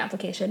fill out the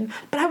application,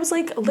 but I was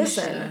like,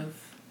 listen,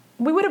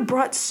 we would have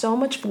brought so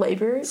much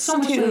flavor to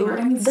flavor.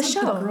 I mean, the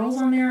show. The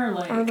girls on there are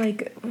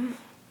like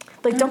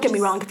don't get me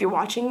wrong. If you're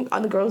watching,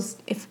 on the girls,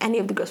 if any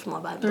of the girls from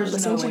Love Island are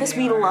listening to this,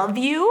 we are. love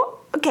you.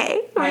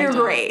 Okay, you're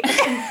great.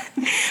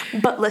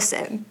 But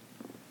listen,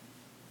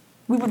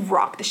 we would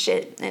rock the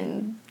shit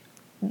in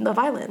Love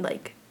Island,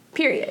 like,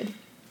 period.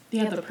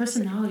 Yeah, the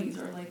personalities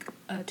are like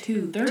a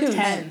 2. They're Twos.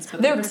 10s,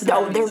 but they're the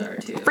personalities they're are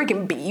a 2.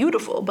 freaking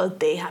beautiful,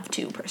 but they have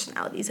 2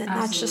 personalities, and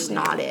that's just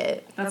not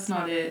it. That's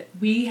not it.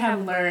 We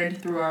have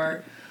learned through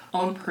our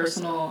own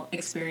personal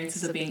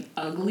experiences of being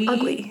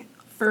ugly.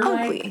 For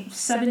like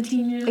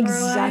 17 years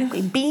Exactly.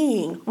 of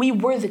our life. We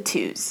were the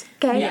 2s.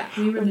 Okay? Yeah,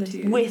 we were the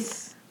 2s.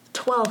 With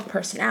 12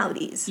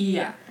 personalities.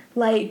 Yeah.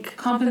 Like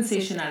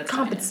Compensation at its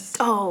finest.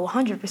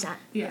 100%.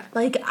 Yeah.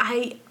 Like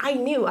I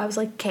knew, I was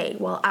like, okay,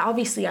 well,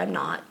 obviously I'm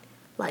not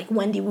like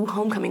Wendy Wu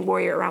homecoming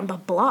warrior around the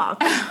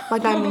block.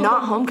 Like I'm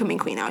not homecoming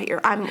queen out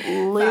here. I'm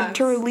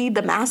literally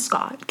the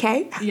mascot,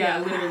 okay? Yeah,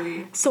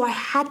 literally. So I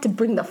had to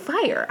bring the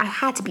fire. I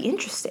had to be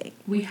interesting.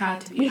 We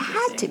had to be We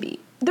had to be.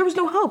 There was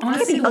no hope.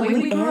 Honestly, you the can't way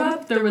be we ugly grew and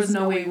up, there was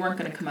no way we weren't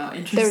going to come out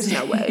interesting. there's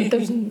no way.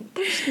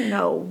 There's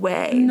no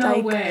way. No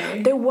like,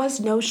 way. There was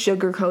no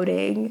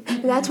sugarcoating.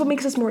 Mm-hmm. That's what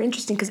makes us more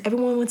interesting because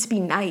everyone wants to be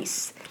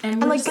nice.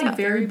 And we're just like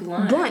very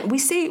blunt. Blunt. We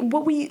say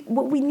what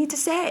we need to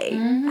say.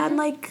 Mm-hmm. And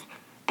like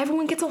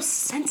everyone gets all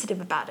sensitive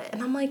about it.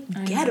 And I'm like,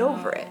 get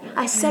over it.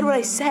 I said what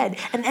I said.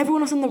 And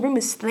everyone else in the room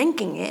is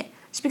thinking it.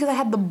 Just because I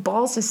had the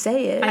balls to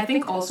say it. I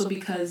think also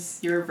because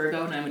you're a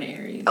Virgo and I'm an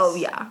Aries. Oh,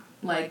 yeah.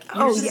 Like,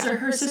 yeah.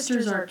 Her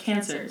sisters are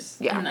Cancers.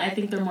 Yeah. And I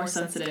think they're more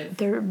sensitive.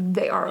 They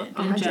are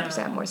 100%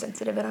 general. more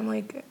sensitive. And I'm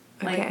like,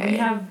 okay. Like, we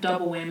have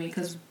double whammy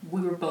because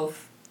we were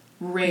both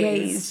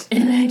raised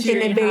in a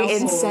Nigerian in a very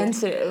household.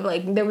 insensitive.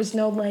 Like, there was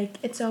no, like,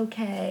 it's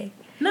okay.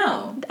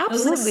 No.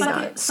 Absolutely like,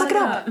 not. Suck it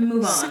up and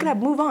move on. Suck it up,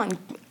 move on.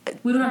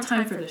 We don't have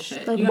time for this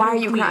shit. Like, why are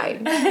you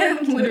crying?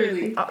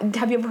 Literally.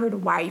 Have you ever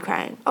heard, why are you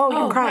crying? Oh,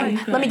 you're crying.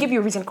 Let me give you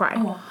a reason to cry.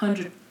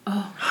 100.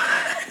 Oh.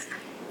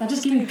 That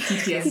just gave me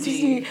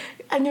PTSD.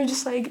 And you're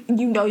just like, and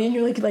you're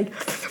like,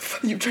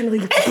 you're trying to,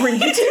 like,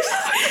 breathe.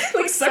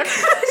 Like, suck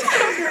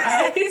out your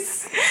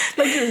eyes.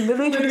 Like, you're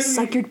literally trying to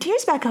suck your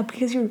tears back up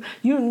because you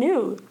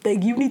knew,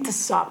 like, you need to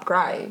stop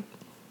crying.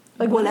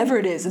 Like, whatever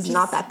it is, it's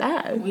not that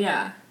bad.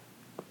 Yeah.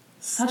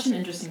 Such an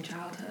interesting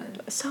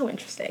childhood. So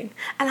interesting.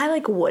 And I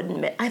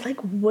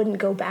wouldn't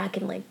go back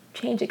and like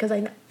change it because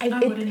I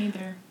wouldn't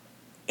either.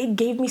 It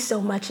gave me so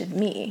much of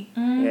me.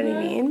 Mm-hmm. You know what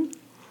I mean?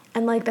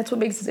 And like that's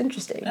what makes us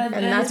interesting. And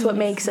that's what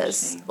makes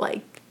us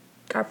like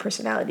our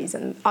personalities,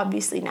 and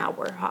obviously now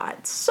we're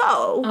hot.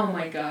 So oh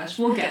my gosh,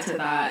 we'll get to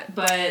that.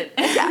 But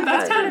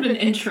that's kind of an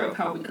intro of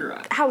how we grew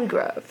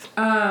up.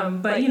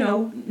 But you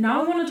know,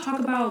 now I want to talk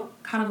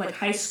about kind of like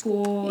high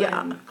school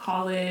and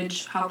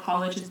college, how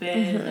college has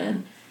been,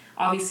 and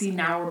obviously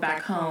now we're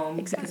back home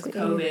because of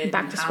COVID.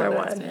 Back to square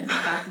one.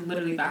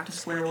 Literally back to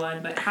square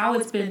one. But how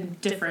it's been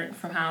different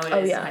from how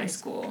it is in high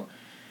school.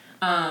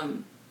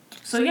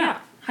 So yeah,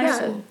 high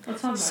school.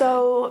 Let's talk about it.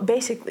 So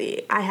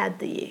basically, I had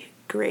the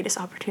greatest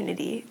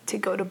opportunity to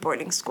go to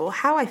boarding school.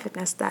 How I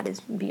finessed that is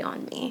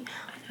beyond me.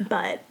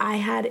 But I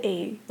had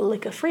a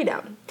lick of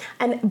freedom.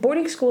 And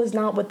boarding school is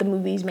not what the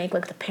movies make,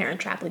 like the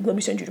Parent Trap, like let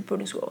me send you to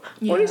boarding school.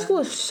 Yeah. Boarding school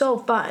is so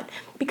fun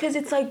because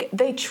it's like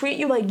they treat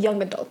you like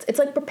young adults. It's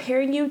like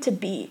preparing you to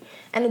be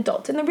an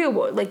adult in the real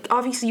world. Like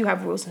obviously you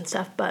have rules and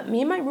stuff, but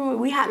me and my roommate,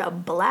 we had a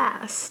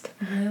blast.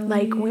 Really?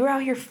 Like we were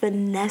out here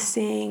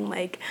finessing,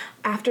 like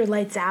after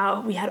lights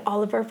out, we had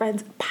all of our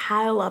friends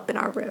pile up in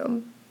our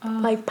room.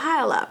 Like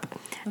pile up,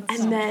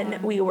 and then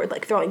fun. We were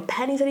like throwing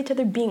pennies at each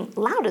other, being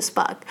loud as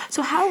fuck.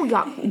 So how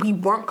we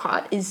weren't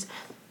caught is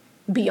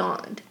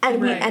beyond.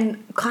 And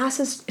and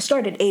classes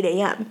started 8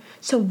 a.m.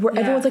 So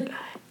everyone's like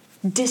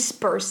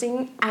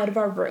dispersing out of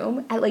our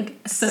room at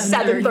like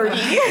 7:30,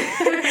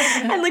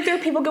 and like there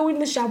are people going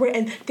in the shower,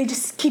 and they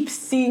just keep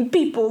seeing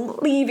people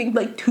leaving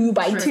like 2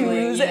 by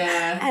 2s,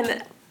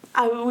 and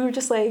we were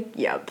just like,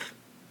 yep.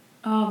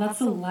 Oh, that's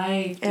a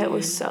life, dude. It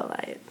was so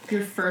light.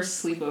 Your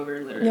first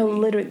sleepover, literally. No,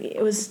 literally.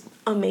 It was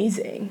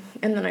amazing.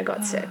 And then I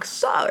got sick.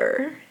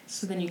 So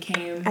then you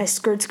came... I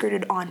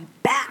skirted on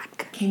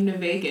back. Came to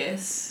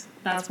Vegas.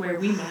 That's where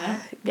we met.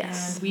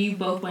 Yes. And we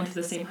both went to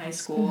the same high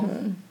school.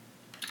 Mm-hmm.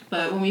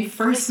 But when we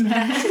first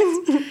met...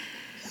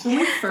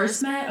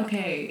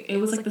 okay, it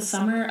was like the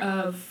summer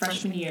of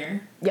freshman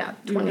year. Yeah,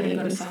 we were going to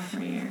go to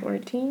sophomore year.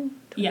 14?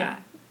 Yeah.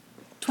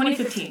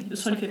 2015. It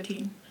was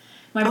 2015.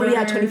 My brother,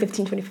 brother,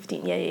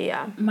 2015.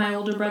 Yeah. My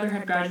older brother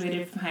had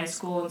graduated from high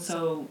school, and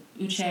so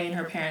Uche and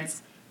her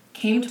parents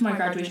came to my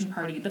graduation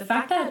party. The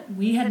fact that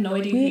we had no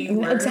idea who you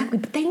were. Exactly,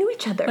 but they knew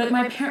each other. But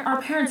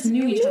our parents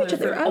knew each other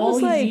for all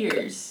these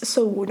years.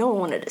 So no one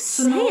wanted to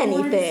say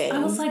anything. I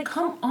was like,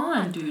 come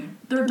on, dude.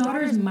 Their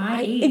daughter is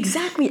my age.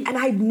 Exactly, and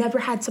I'd never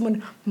had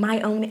someone my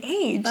own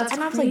age. That's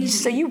and I was crazy. like,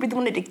 so you really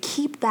wanted to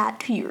keep that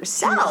to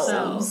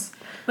yourselves.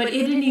 But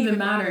it didn't even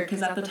matter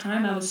because at the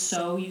time I was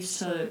so used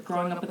to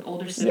growing up with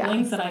older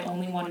siblings that I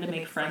only wanted to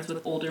make friends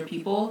with older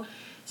people.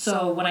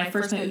 So when I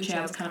first met Uche,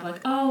 I was kind of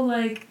like, oh,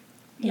 like,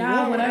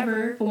 yeah,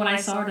 whatever. But when I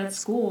saw her at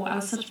school, I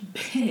was such a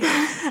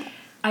bitch.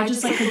 I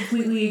just, like,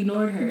 completely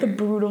ignored her. The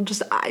brutal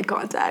just eye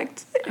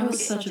contact. I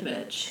was such a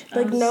bitch.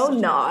 Like, no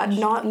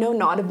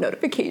nod of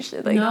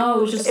notification. Like, no,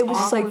 it was just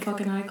like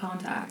fucking eye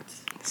contact.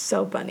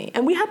 So funny.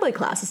 And we had, like,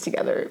 classes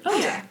together. Oh,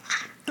 yeah.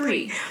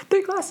 Three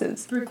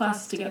classes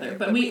together.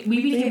 But we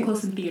became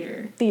close in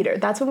theater.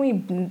 That's when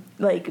we,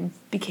 like,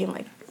 became,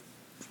 like,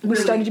 we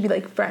started to be,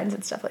 like, friends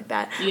and stuff like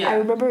that. Yeah. I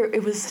remember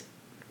it was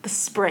the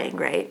spring,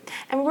 right?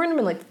 And we weren't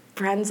even, like,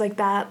 friends like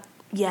that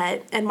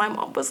yet. And my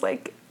mom was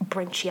like,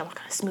 bring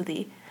chiamaka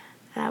smoothie.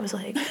 And I was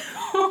like,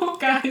 oh,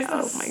 guys,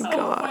 oh my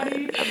God.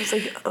 Funny. I was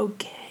like,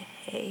 okay.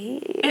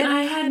 And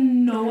I had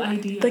no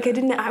idea. Like,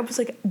 I was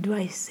like, do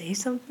I say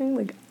something?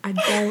 Like, I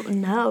don't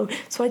know.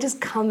 So I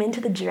just come into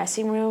the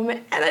dressing room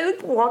and I,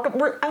 like, walk up.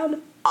 We're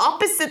on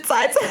opposite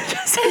sides of the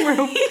dressing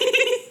room.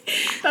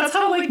 That's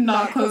how, like,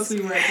 not close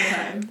we were at the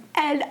time.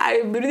 And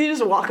I literally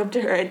just walk up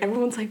to her and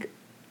everyone's like,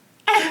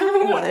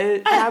 what?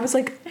 And I was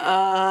like,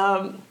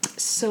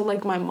 so,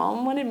 like, my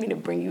mom wanted me to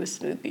bring you a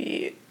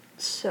smoothie,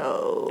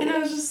 so... And I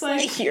was just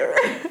like... Here.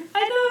 I know, and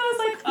I was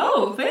like,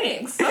 oh,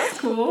 thanks, that's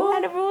cool.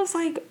 And everyone was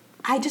like...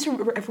 I just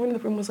remember everyone in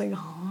the room was like,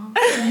 huh?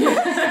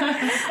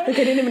 Like, I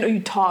didn't even know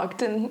you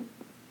talked, and...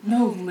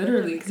 No,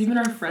 literally, because even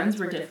our friends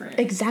were different.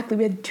 Exactly,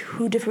 we had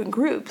 2 different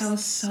groups. That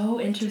was so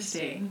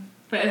interesting.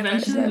 But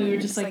eventually we were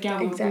just like, yeah,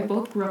 we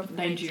both grew up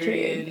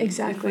Nigerian.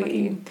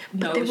 Exactly.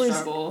 No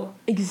struggle.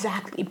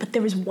 Exactly, but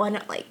there was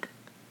one, like,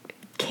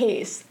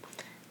 case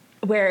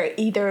where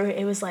either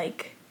it was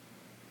like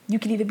you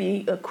could either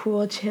be a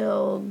cool,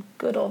 chill,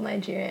 good old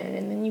Nigerian,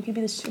 and then you could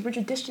be the super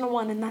traditional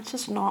one, and that's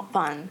just not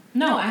fun.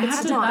 No, I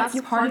have to.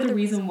 That's part of the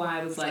reason why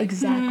I was like,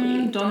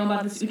 don't know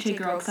about this Uche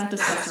girl because I have to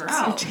suss her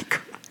out.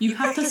 You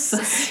have to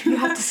suss. You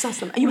have to suss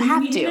them. You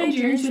have to. Nigerians,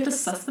 you have to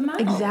suss them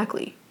out.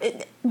 Exactly.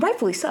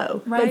 Rightfully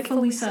so.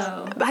 Rightfully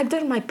so. I've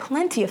done my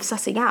plenty of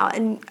sussing out,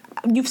 and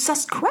you've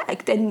sussed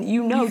correct, and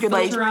you're like... You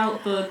filter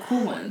out the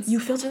cool ones. You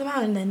filter them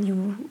out, and then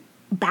you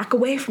back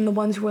away from the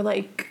ones who are,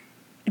 like,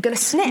 gonna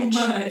snitch.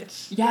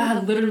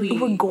 Yeah, literally.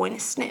 Who are going to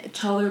snitch.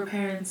 Tell their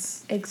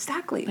parents.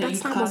 Exactly. That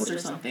that's you cussed or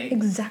something.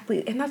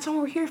 Exactly. And that's not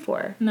what we're here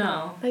for.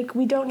 No. Like,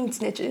 we don't need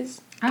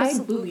snitches. Okay?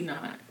 Absolutely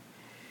not.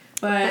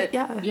 But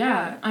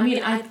yeah. I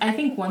mean, I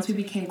think once we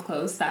became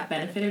close, that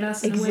benefited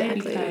us in a way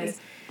because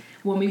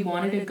when we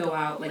wanted to go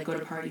out, like go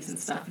to parties and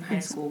stuff in high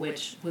school,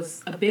 which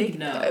was a big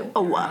no.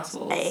 Oh, wow.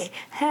 Hey,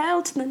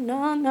 hell to the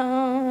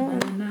no.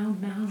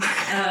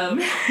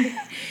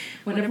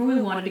 Whenever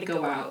we wanted to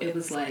go out, it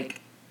was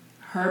like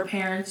her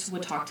parents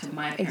would talk to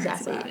my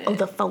parents about it. Oh,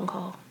 the phone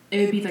call.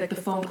 It would be like the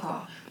phone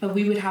call, but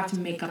we would have to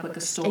make up like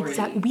a story.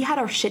 Exactly. We had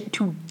our shit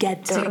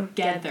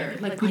together.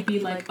 Like we'd be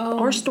like, oh,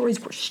 our stories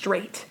were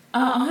straight.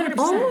 100%.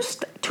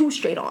 Almost too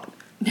straight on.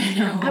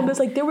 No. I was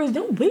like, there was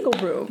no wiggle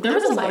room. There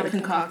was a lot of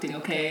concocting,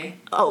 okay?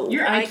 Oh.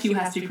 Your IQ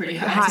has to be pretty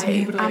high to be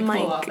able to I'm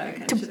pull off that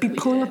kind to of shit. be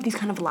pulling up these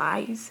kind of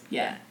lies.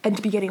 Yeah. And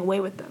to be getting away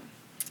with them.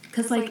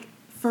 Because, like,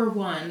 for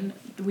one,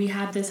 we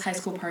had this high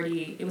school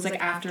party. It was, like,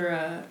 after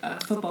a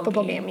football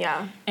game.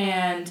 Yeah.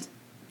 And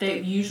they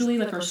usually,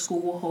 like, our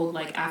school will hold,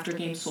 like,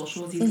 after-game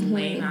socials, these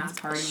lame-ass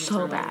parties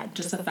where, like,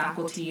 just the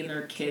faculty and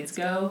their kids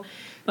go.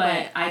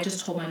 But I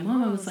just told my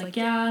mom, I was like,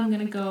 yeah, I'm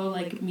going to go,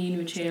 like, me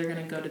and Uche are going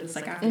to go to this,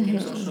 like, after-game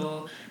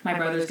social. My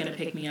brother's going to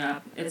pick me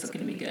up. It's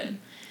going to be good.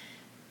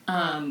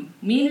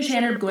 Me and Uche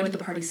ended up going to the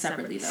party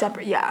separately, though.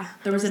 Separate, yeah.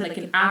 There was, like,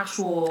 an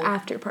actual...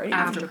 After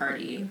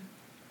party.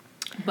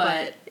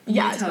 But...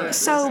 Yeah,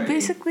 so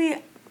basically...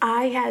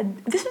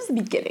 this was the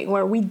beginning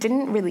where we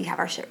didn't really have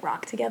our shit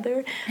rock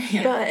together,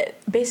 but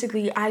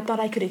basically I thought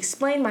I could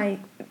explain my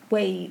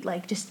way,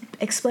 like just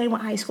explain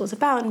what high school is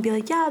about and be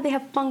like, yeah, they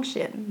have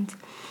functions.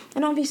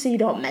 And obviously you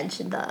don't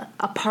mention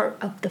a part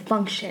of the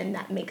function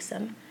that makes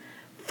them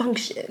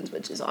functions,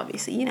 which is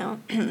obviously, you know,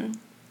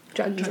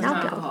 drugs and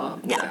alcohol.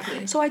 Exactly.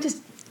 Yeah, so I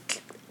just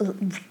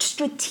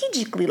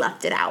strategically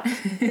left it out.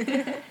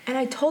 And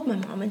I told my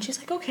mom and she's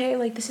like, okay,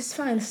 like this is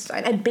fine.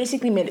 I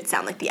basically made it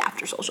sound like the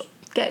after social.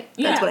 Okay,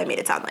 that's what I made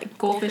it sound like.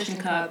 Goldfish and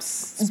cups,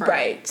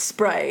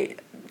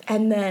 Sprite.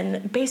 And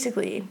then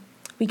basically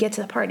we get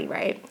to the party,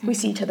 right? We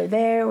see each other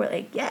there. We're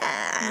like, yeah.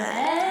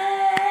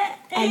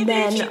 And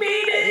then, you made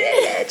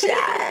it.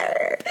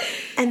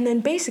 And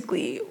then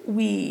basically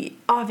we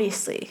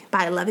obviously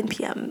by 11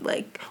 p.m.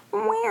 like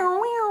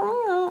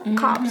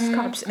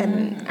cops.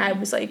 And I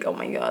was like, oh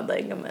my God,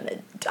 like, I'm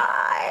gonna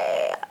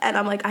die. And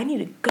I'm like, I need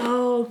to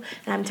go.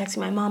 And I'm texting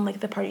my mom, like,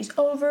 the party's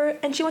over.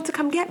 And she went to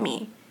come get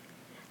me.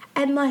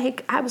 And,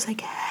 like, I was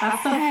like,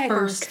 that's the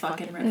first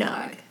fucking red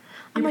flag.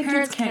 Your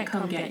parents can't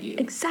come get you.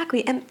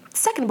 Exactly. And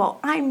second of all,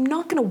 I'm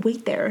not going to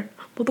wait there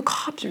while the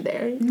cops are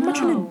there. I'm not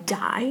trying to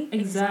die.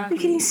 Exactly.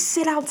 We can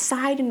sit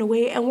outside in a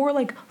way, and we're,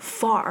 like,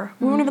 far.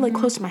 We weren't even, like,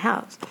 close to my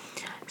house.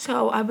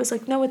 So I was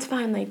like, no, it's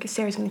fine. Like,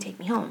 Sarah's going to take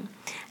me home.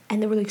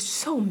 And they were, like,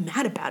 so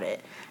mad about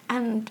it.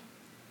 And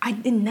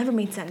it never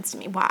made sense to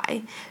me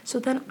why. So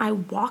then I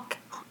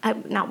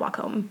not walk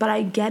home, but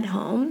I get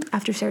home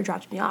after Sarah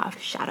drops me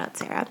off. Shout out,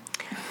 Sarah.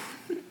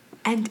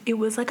 And it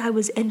was like I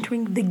was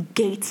entering the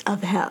gates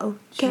of hell,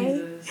 okay?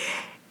 Jesus.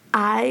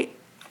 I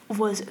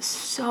was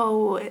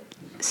so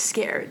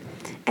scared.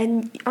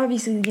 And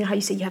obviously, you know how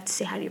you say you have to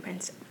say hi to your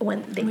parents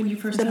when you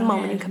first the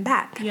moment you come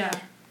back. Yeah.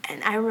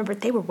 And I remember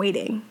they were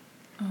waiting.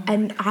 Oh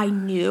and I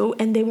knew,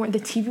 and the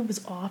TV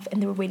was off,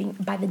 and they were waiting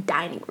by the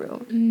dining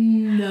room.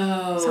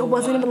 No. So it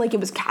wasn't even like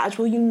it was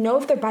casual. You know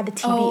if they're by the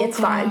TV, it's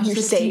fine. You're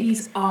safe.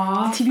 TV's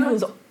off. The TV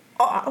was off.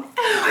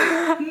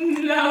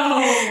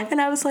 No. And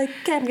I was like,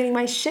 okay, I'm getting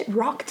my shit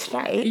rocked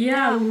tonight.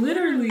 Yeah,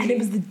 literally. And it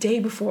was the day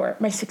before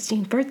my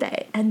 16th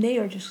birthday. And they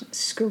are just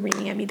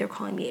screaming at me. They're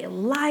calling me a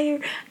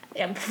liar.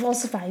 I'm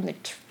falsifying the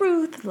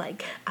truth.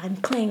 Like, I'm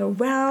playing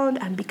around.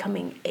 I'm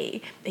becoming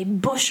a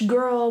bush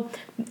girl.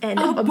 And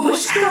a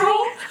bush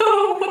girl?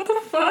 What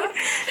the fuck?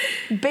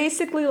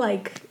 Basically,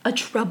 like, a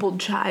troubled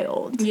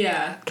child.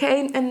 Yeah.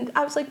 Okay? And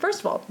I was like,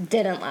 first of all,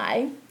 didn't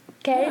lie.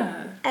 Okay?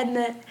 Yeah. And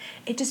then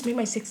it just made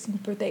my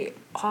 16th birthday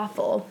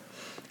awful.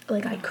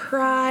 Like, I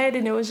cried,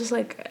 and it was just,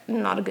 like,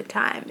 not a good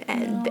time.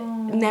 And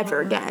never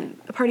again.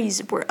 The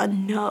parties were a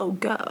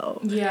no-go.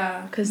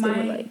 Yeah. Because they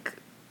were, like,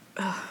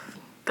 God.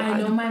 I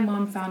know my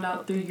mom found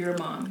out through your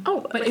mom.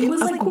 Oh, but it was,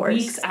 like, course.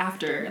 weeks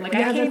after. Like,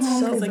 Yeah, I came home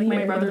because, so like, my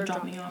weird. brother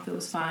dropped me off. It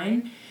was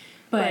fine.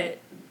 But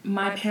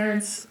my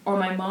parents, or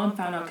my mom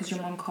found out because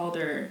your mom called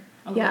her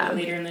a little bit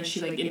later, and then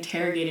she, like,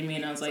 interrogated me,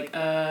 and I was like,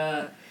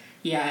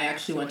 yeah, I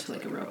actually went to,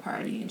 like, a real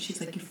party. And she's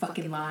like, you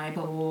fucking lie,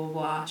 blah, blah, blah,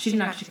 blah. She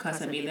didn't actually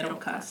cuss at me. They don't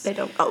cuss. They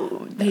don't.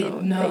 Oh, They no.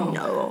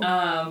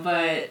 know.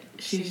 But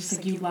she was just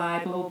like, you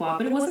lie, blah, blah, blah.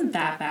 But it wasn't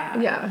that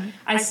bad. Yeah.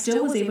 I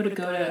still was able to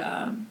go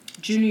to,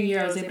 junior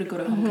year, I was able to go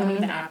to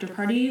homecoming, the after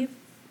party.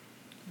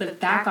 But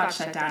that got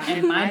shut down.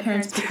 And my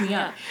parents picked me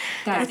up.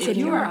 Guys, if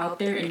you are out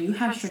there and you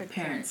have strict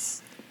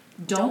parents,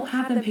 don't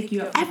have them pick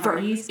you up for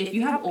parties. If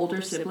you have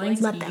older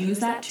siblings, use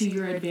that to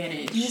your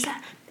advantage. Use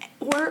that.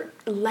 Or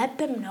let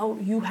them know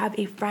you have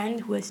a friend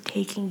who is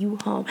taking you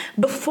home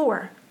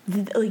before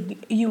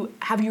you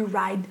have your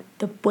ride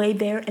the way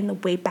there and the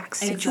way back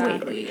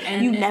situated. Exactly.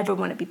 And you never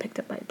want to be picked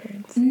up by your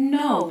parents.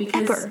 No,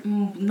 because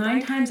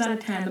 9 times out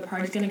of 10, the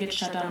party's going to get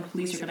shut down and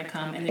police are going to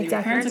come. And then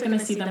your parents are going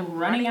to see them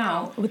running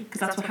out, because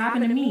that's what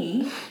happened to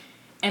me.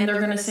 And they're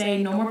going to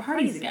say, no more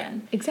parties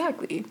again.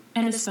 Exactly.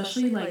 And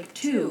especially, like,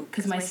 too,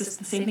 because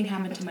the same thing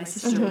happened to my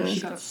sister when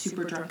she got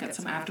super drunk at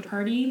some after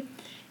party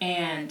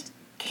and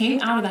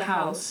came out of the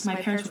house. My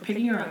parents were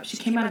picking her up. She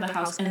came out of the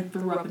house and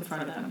threw up in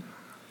front of them.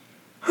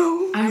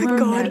 Oh I remember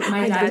God.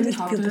 my dad didn't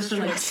talk to her for,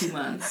 like, 2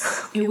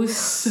 months. It was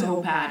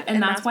so bad.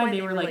 And that's why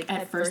they were, like,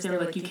 at first they were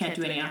like, you can't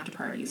do any after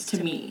parties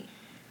to me.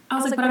 I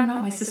was like, but I'm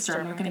not my sister.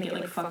 I'm not going to get,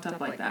 like, fucked up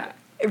like that.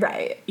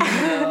 Right. Even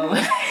though,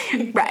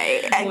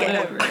 right. I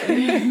get whatever.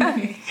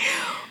 it.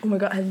 Oh my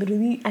God.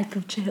 I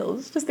feel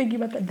chills just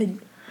thinking about that. Then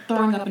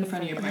Throwing up in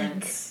front of your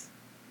parents.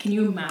 Can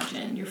you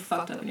imagine? You're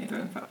fucked up and you're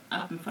throwing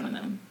up in front of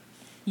them.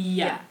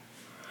 Yeah.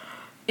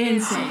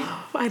 Insane.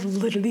 I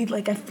literally,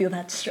 like, I feel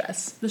that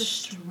stress. The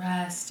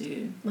stress,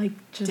 dude. Like,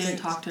 just... Didn't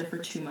talk to her for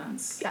 2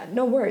 months. Yeah,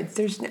 no words.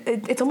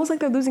 It's almost like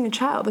they're losing a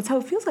child. That's how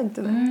it feels like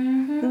to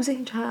them.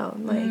 Losing a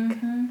child. Like,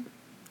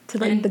 to,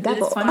 like, and the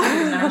devil. It's funny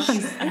because now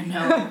she's... I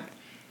know.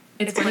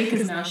 It's funny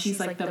because now she's,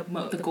 like,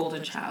 the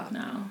golden child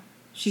now.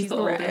 She's the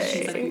oldest.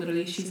 She's, like,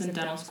 literally, she's in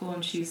dental school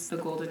and she's the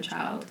golden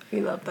child.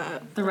 We love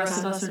that. The rest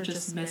of us are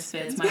just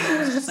misfits. My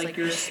mom is just, like,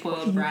 you're a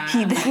spoiled brat.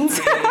 Heathens.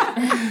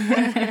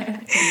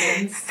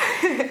 Heathens.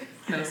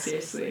 No,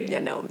 seriously. Yeah,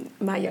 no.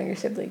 My younger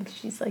sibling,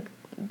 she's, like,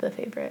 the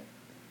favorite.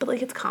 But,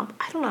 like, it's I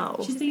don't know.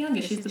 She's the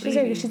youngest. She's the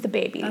baby. She's the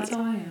baby. That's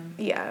how I am.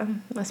 Yeah.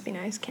 Must be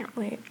nice. Can't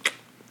relate.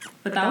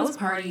 But that was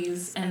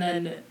parties, and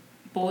then...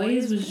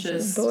 Boys was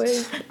just...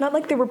 Boys. Not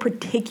like they were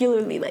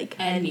particularly, like,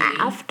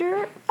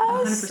 after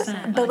us.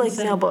 100%. But, like,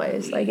 no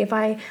boys. Like, if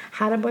I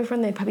had a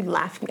boyfriend, they'd probably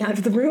laugh me out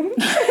of the room.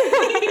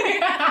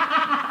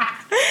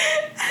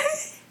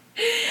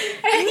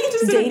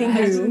 Dating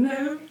who?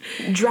 Them.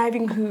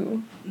 Driving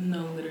who?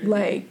 No, literally.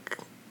 Like,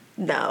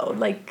 no.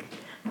 Like,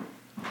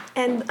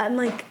 and I'm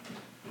like...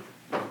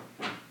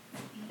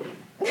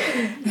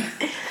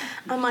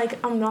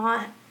 I'm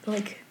not,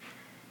 like...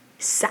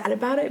 sad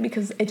about it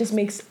because it just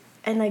makes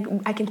and, like,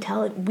 I can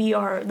tell it, we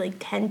are, like,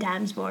 10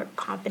 times more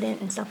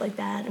confident and stuff like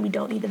that, and we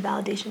don't need the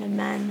validation of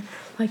men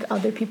like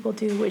other people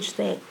do, which,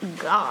 thank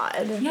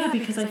God. Yeah,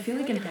 because I feel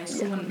like in high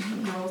school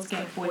when girls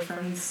get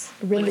boyfriends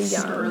Really like,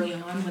 young. super early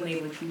on, when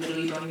they, like,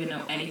 literally don't even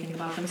know anything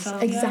about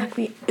themselves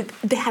Exactly.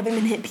 They haven't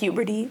even hit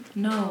puberty. yet.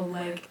 No,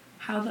 like,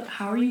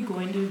 how are you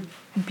going to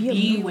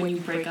be when you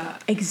break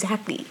up?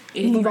 Exactly. If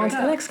You you move on break to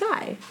the up. next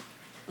guy.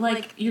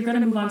 Like, you're going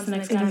to move on to the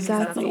next guy because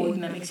that's the Exactly. only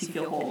thing that makes you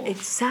feel whole.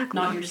 Exactly.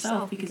 Not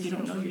yourself, because you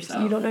don't know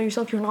yourself. You don't know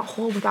yourself. You're not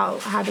whole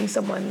without having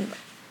someone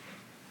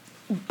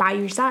by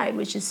your side,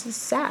 which is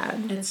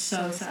sad. It's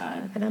so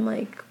sad. And I'm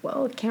like,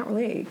 well, it can't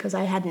relate because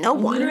I had no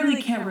one.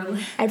 Literally can't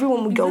relate.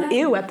 Everyone would go Exactly.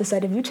 ew at the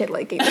sight of Uche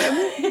liking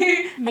them.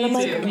 And I'm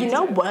like, Me you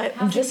know too.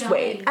 what? Just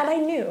wait. And I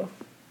knew.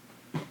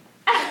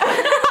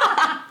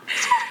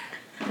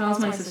 That was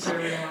my sister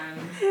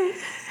everyone.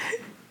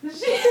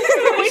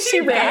 When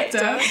she backed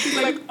read. up. She's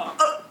like, but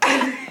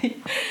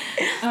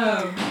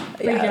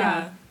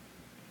yeah.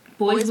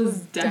 Boys was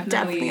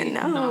definitely a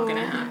no. not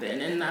gonna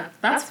happen, and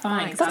that's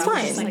fine. 'cause That's I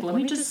was just fine. like, let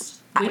me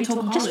just wait till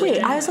college. Just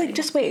wait. I was like, anyway.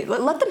 just wait.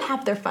 Let them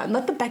have their fun.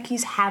 Let the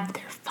Beckys have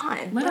their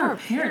fun. Let our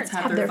parents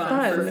have their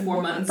fun for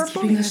 4 months,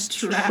 keeping us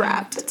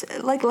trapped.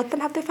 Like, let them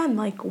have their fun.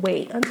 Like,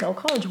 wait until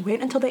college.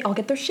 Wait until they all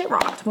get their shit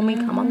rocked when we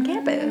come on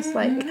campus.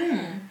 Like,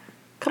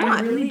 come on.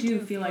 I really do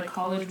feel like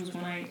college was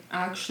when I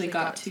actually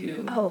got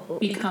to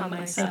become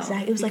myself.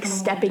 Exactly. It was like become a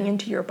stepping woman.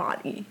 into your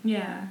body.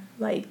 Yeah.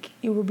 Like,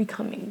 you were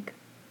becoming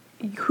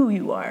who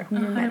you are, who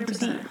you're meant to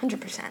be. 100%.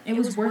 100%. It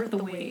was worth the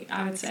wait,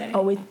 I would say.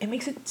 Oh, it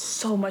makes it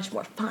so much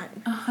more fun.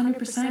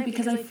 100%,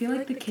 because I feel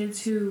like the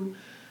kids who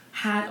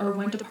had or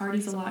went to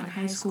parties a lot in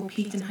high school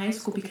peaked in high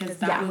school because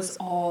that was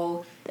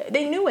all.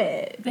 They knew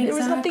it. There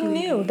was nothing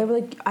new. They were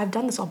like, I've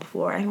done this all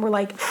before. And we're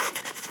like,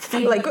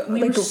 We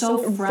were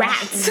so fresh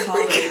rats. in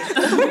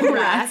college.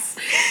 Rats.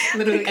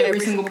 Literally every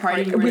single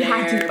party we were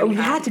there. We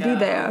had to be go.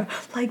 there.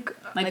 Like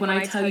when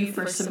I tell you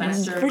first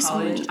semester of First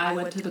college, semester. I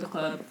went to the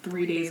club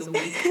 3 days a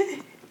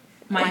week.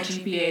 My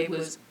GPA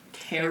was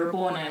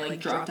terrible, and I like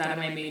dropped out of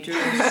my major.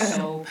 It was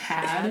so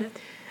bad.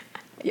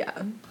 yeah.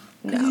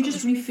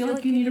 Because you feel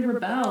like you need to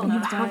rebel. And You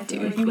that's why I have feel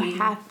to. like You we-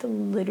 have to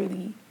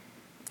literally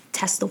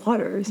test the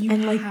waters. You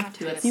and like have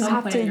to at you some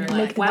have point to in your make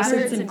life, the whether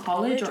it's decision. in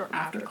college or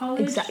after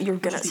college. Exactly, you're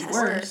gonna which would be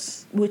test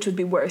worse. it, which would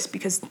be worse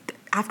because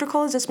after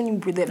college, that's when you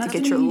really have That's to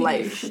get when your you need to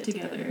life shit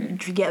together.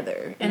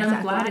 together. And exactly.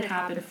 I'm glad it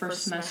happened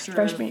first semester.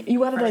 Freshman, you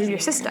got it out of freshman your year.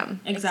 system.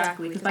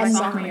 Exactly, because by And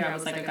sophomore now- year I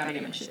was like, I gotta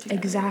get my shit together.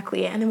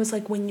 Exactly, and it was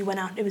like when you went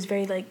out, it was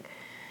very like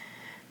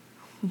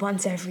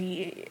once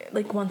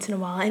in a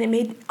while, and it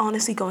made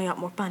honestly going out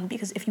more fun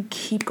because if you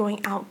keep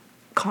going out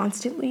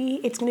constantly,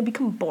 it's gonna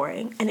become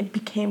boring, and it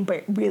became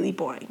really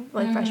boring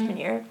like freshman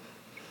year,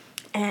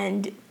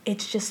 and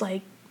it's just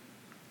like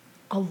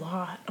a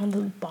lot on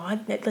the body,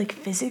 like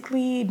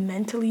physically,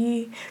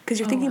 mentally, because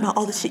you're thinking about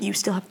all the shit you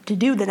still have to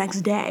do the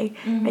next day,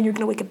 and you're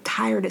gonna wake up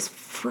tired as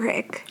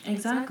frick,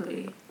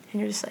 Exactly. and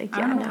you're just like, I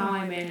yeah, don't know no. how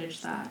I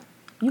managed that.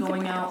 You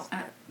Going finesse. out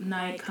at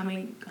night,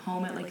 coming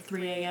home at like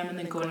 3 a.m. and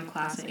then going to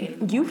class at 8 in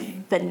the You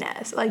morning.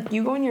 finesse, like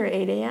you go in your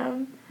 8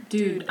 a.m.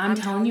 Dude, I'm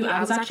telling you,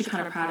 I was actually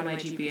kind of proud of my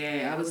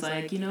GPA. I was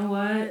like, you know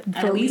what?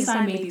 At least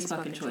I made these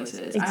fucking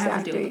choices. I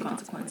have to deal with the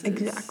consequences.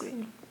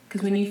 Exactly.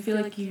 Because when you feel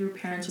like your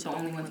parents are the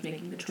only ones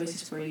making the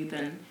choices for you,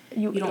 then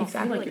you don't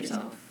feel like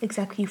yourself.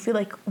 Exactly. You feel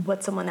like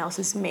what someone else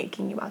is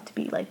making you out to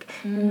be. Like,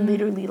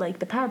 literally, like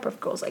the Powerpuff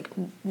Girls, like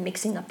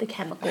mixing up the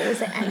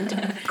chemicals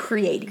and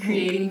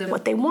creating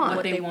what they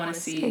want to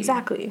see.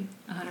 Exactly.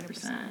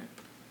 100%.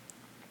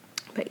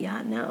 But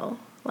yeah, no.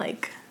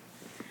 Like,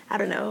 I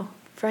don't know.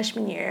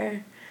 Freshman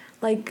year,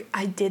 like,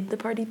 I did the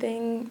party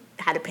thing,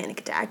 had a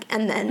panic attack,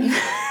 and then...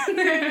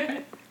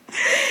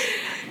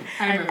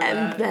 I remember And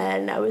that.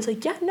 then I was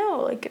like, yeah,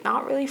 no, like,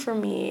 not really for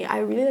me. I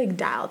really, like,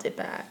 dialed it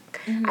back.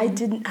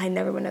 I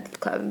never went to the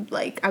club.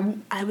 Like,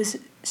 I was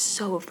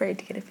so afraid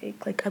to get a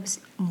fake. Like, I was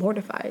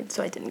mortified,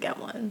 so I didn't get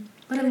one.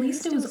 But at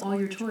least it was all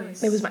your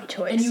choice. It was my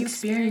choice. And you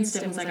experienced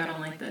it and was like, I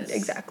don't like this.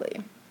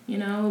 Exactly. You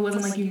know, it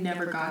wasn't like you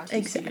never got to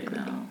Exactly. see it,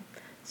 no.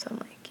 So I'm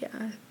like,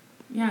 yeah.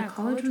 Yeah,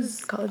 college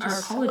is great.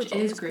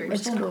 We're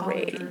It's still in college.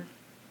 great.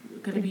 We're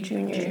going to be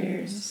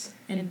juniors.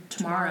 And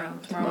tomorrow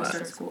we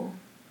start school.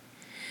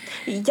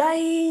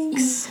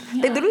 Yikes!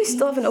 They literally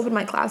still haven't opened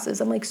my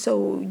classes. I'm like,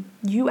 so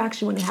you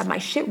actually want to have my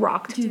shit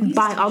rocked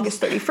by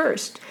August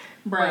 31st.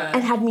 Bruh.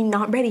 And have me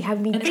not ready,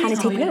 have me If they trying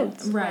to tell take me-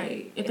 notes.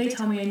 Right. If they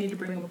tell me I need to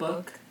bring a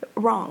book.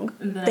 Wrong.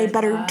 Then They I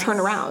better class. turn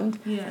around.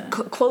 Yeah.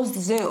 Close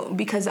the Zoom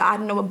because I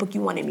don't know what book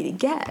you wanted me to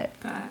get.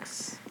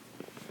 Facts.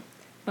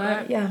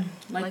 But, Yeah.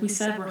 like we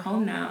said, we're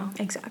home now.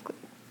 Exactly.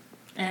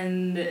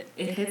 And it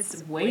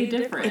hits way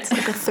different. It's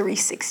like a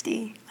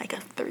 360. Like a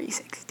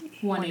 360.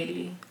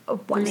 180. A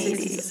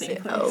 360 is the same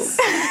 180. place.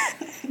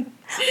 Oh.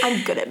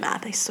 I'm good at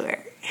math, I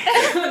swear.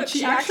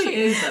 She actually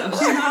is, though.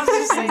 She's not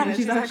just saying that.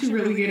 She's actually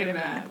really good at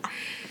math.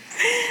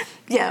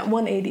 Yeah,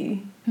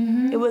 180.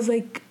 It was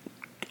like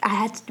I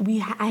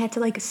had to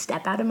like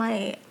step out of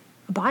my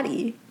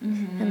body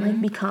and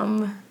like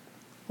become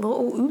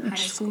little ooch. High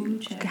school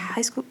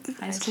ooch.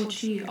 High school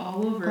chi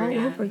all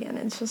over again.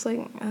 It's just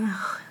like,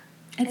 ugh.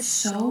 It's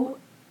so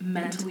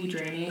mentally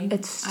draining. I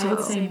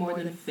would say more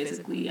than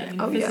physically. I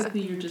mean,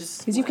 physically you're just...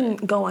 Because you can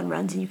go on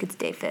runs and you could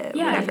stay fit.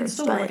 Yeah, whatever, you can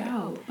still work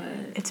out, but...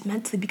 It's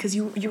mentally because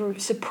you're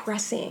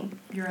suppressing...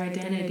 Your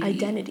identity.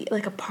 Identity,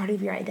 like a part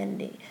of your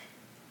identity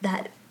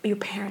that your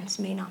parents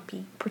may not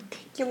be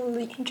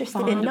particularly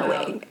interested in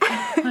knowing.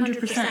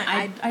 100%.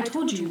 I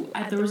told you,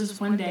 there was this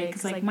one day,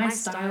 because, like, my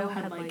style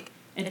had, like,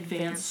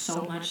 advanced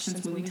so much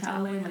since moving to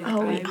LA. Like,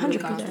 I really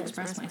got to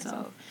express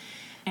myself.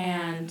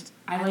 And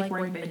I like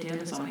wearing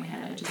bandanas on my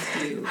head. I just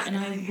do.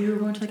 And we were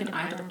going to, like, an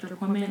eye doctor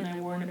appointment, and I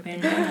wore a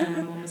bandana, and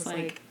my mom was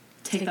like,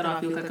 take that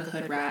off, you look like a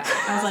hood rat.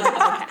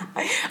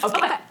 I was like,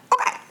 okay.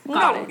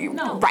 Got it.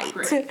 No, right.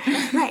 Great.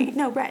 Right.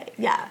 No, right.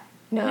 Yeah.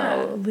 No,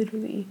 yeah.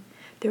 Literally.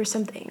 There were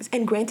some things.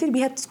 And granted, we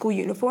had school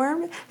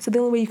uniform, so the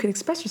only way you could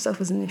express yourself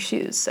was in the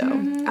shoes. So,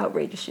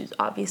 outrageous shoes,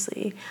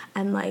 obviously.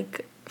 And,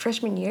 like,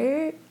 freshman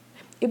year,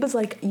 it was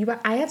like,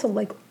 I had to,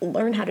 like,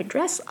 learn how to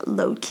dress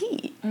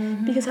low-key.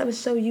 Because I was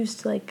so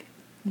used to, like,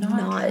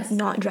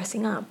 not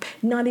dressing up.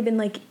 Not even,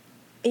 like,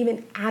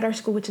 even at our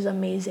school, which is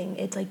amazing,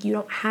 it's like, you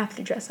don't have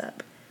to dress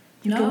up.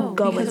 You can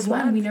go because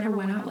we never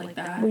went out like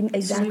that.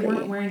 Exactly.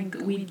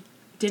 So we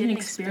didn't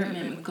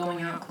experiment with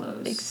going out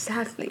clothes.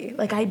 Exactly.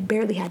 Like, I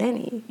barely had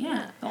any.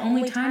 Yeah. The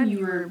only time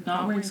you were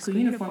not wearing school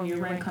uniform, you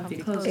were wearing comfy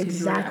clothes because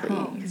you were at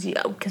home.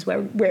 Because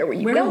where were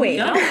you going?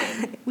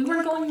 We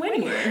weren't going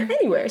anywhere.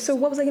 Anywhere. So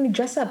what was I going to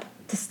dress up?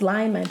 Just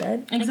lie in my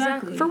bed?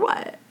 Exactly. For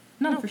what?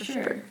 No, for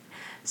sure.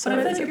 So but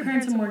I feel like your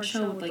parents are more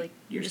chill with, like,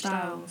 your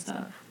style and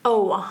stuff.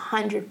 Oh,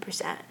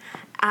 100%.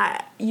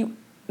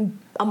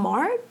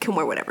 Amar can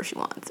wear whatever she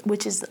wants,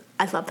 which is,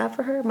 I love that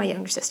for her, my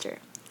younger sister.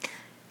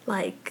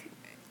 Like,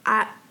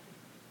 I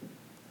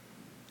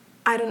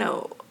don't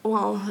know.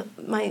 Well,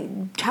 my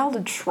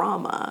childhood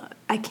trauma,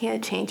 I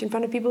can't change in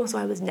front of people, so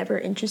I was never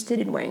interested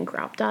in wearing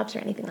crop tops or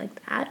anything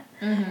like that.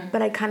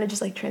 But I kind of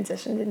just, like,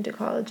 transitioned into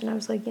college, and I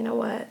was like, you know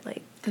what?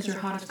 Like, because you're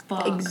hot as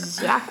fuck.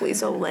 Exactly.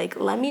 So, like,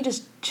 let me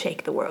just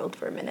shake the world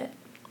for a minute.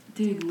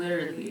 Dude,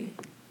 literally.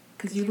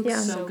 Because you look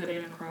so good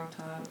in a crop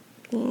top.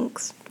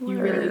 Thanks. You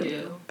really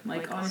do.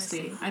 Like,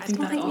 honestly, I think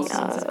that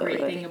also is a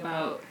great thing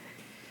about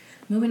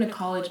moving to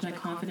college. My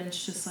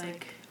confidence just,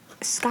 like...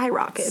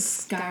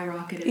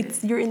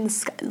 Skyrocketed. You're in the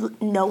sky.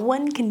 No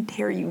one can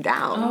tear you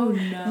down. Oh,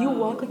 no. You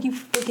walk like you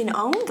freaking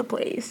own the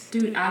place.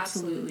 Dude,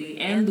 absolutely.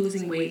 And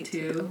losing weight,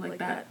 too. Like,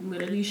 that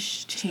literally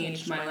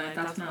changed my life.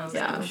 That's when I was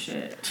like, oh,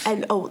 shit.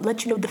 And,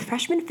 let you know, the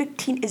freshman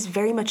 15 is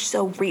very much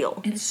so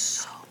real.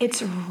 It's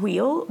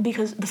real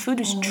because the food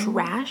is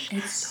trash,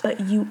 but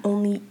you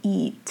only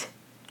eat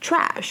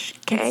trash,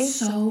 okay? It's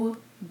so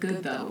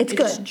good, though. It's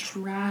good. It's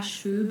trash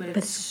food, but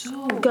it's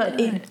so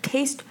good. It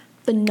tastes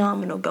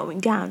phenomenal going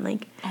down.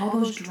 Like, all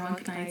those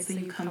drunk nights that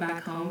you come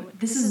back home,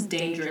 this is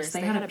dangerous.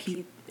 They had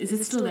is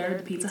it still there,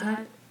 the Pizza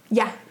Hut?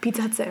 Yeah,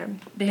 Pizza Hut's there.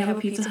 They have a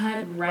Pizza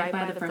Hut right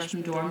by the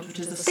freshman dorms, which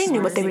is the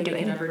smartest thing they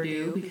could ever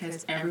do,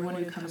 because everyone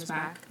who comes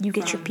back you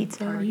get your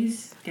pizza,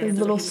 parties, your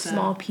little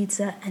small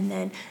pizza, and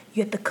then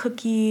you get the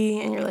cookie,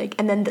 and you're like,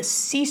 and then the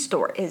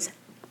C-store is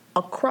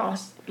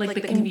across, like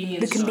the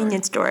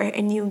convenience store,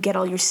 and you get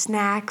all your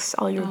snacks,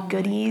 all your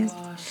goodies,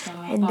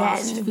 and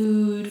then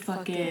food,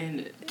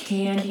 fucking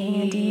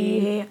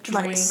candy,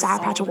 like Sour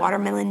Patch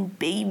Watermelon,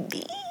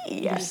 baby.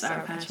 Yes,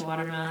 Sour Patch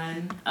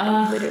Watermelon.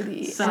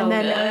 Literally. So and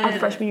then good. Our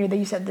freshman year, they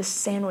used to have this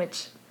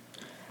sandwich.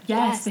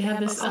 Yes, they had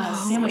this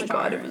sandwich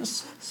bar. Oh my god, it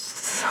was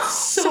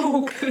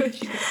so good.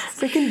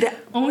 Freaking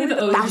only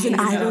the OGs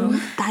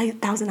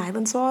Thousand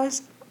Island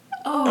sauce.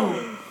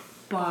 Oh.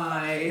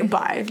 Bye.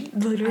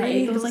 Literally. I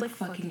ate those like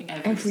fucking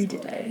every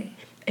day.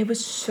 It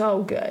was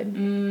so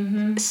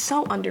good.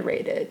 So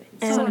underrated.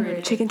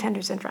 And chicken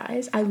tenders and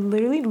fries. I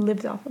literally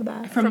lived off of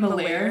that. From the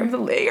layer? From the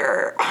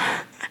layer.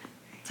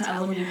 To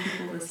elementary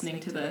people listening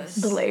to this.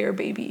 The layer,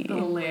 baby. The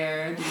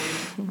layer, dude.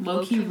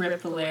 Low-key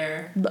rip the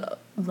layer.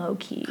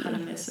 Low-key. Kind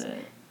of miss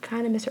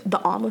it.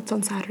 The omelets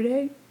on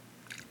Saturday.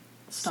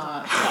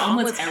 Stop. The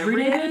omelets every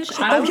day, bitch?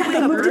 I woke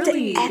up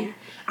early.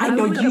 I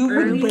know you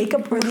would wake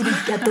up early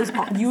to get those.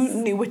 You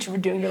knew what you were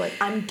doing. You're like,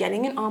 I'm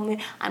getting an omelet.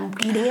 I'm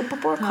eating it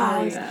before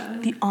class. Yeah.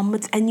 The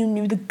omelets, and you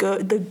knew the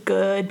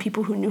good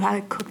people who knew how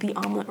to cook the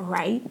omelet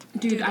right.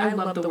 Dude, I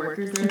love the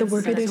workers there. The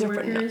workers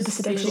are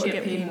they should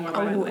get paid more.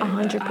 Oh,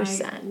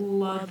 100%. I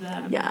love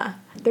them. Yeah,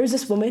 there was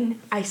this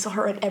woman. I saw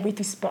her at every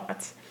 3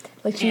 spots.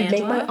 Like she would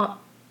make my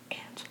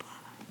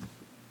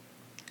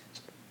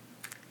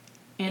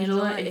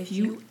Angela, if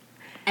you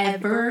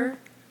ever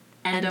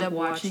end up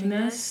watching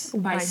this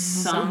by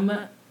some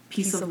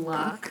piece of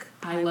luck,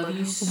 I love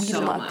you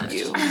so much.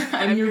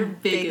 I'm your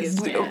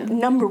biggest fan.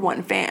 Number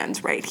 1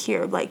 fans right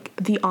here. Like,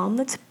 the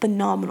omelet's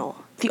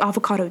phenomenal. The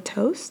avocado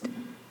toast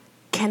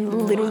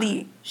can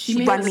literally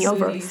run me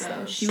over. The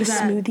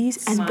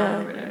smoothies and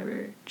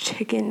the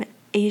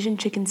Asian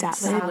chicken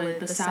salad.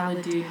 The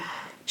salad, dude.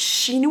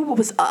 She knew what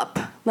was up,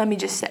 let me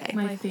just say.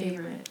 My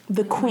favorite.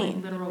 The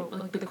queen.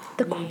 The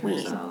queen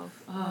herself.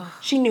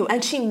 She knew.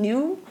 And she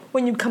knew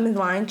when you come in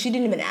line, she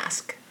didn't even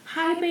ask.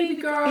 hi, baby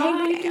girl. Hey,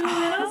 How you doing?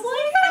 I was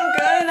like, I'm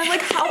good. I'm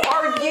like, how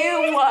are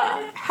you?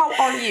 How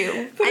are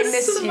you? put I a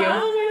miss smile you.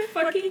 on my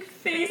fucking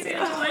face,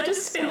 Angela. I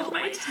just failed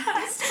my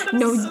test. But I'm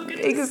No, so good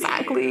to see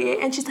exactly. you.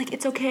 And she's like,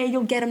 it's okay.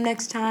 You'll get him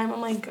next time.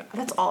 I'm like,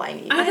 that's all I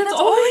need. That's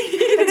all I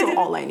needed. That's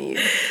all I need.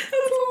 That's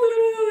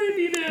literally all I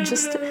needed.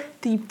 Just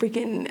the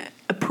freaking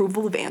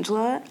approval of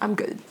Angela. I'm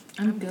good.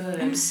 I'm good.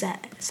 I'm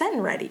set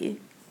and ready.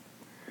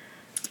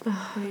 But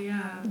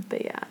yeah.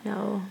 But yeah,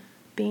 no,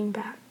 being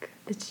back,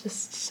 it's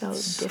just so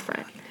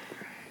different.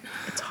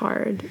 It's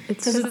hard.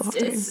 It's so hard.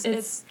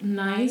 It's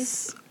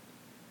nice.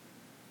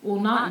 Well,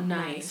 not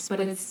nice, but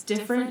it's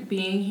different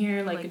being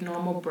here, like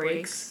normal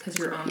breaks, because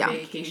you're on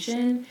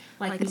vacation.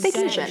 Like you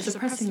said, you're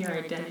suppressing your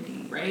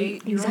identity, right?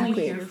 You're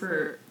only here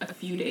for a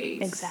few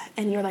days.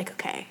 Exactly. And you're like,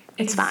 okay,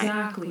 it's fine.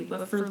 Exactly.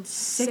 But for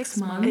 6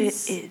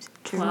 months, it is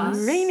plus,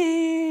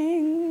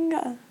 draining.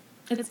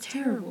 It's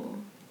terrible.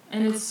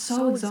 And it's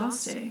so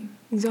exhausting.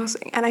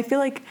 And I feel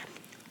like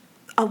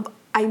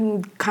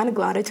I'm kind of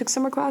glad I took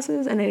summer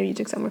classes, and I know you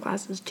took summer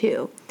classes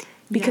too,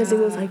 because it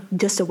was like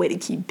just a way to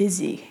keep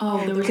busy.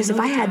 Because if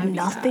I had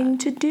nothing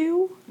to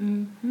do,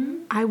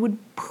 I would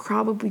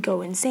probably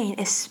go insane,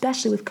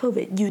 especially with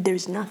COVID.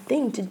 There's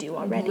nothing to do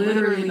already.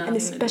 Literally nothing. And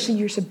especially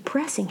you're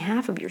suppressing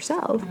half of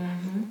yourself,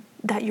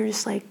 that you're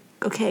just like,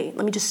 okay,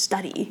 let me just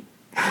study.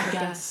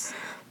 Yes.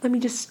 Let me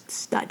just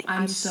study.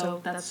 That's so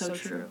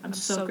true. I'm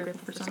so grateful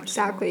for summer school.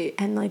 Exactly.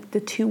 And like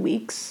the 2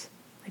 weeks,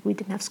 like we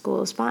didn't have school,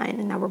 it was fine,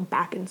 and now we're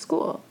back in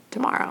school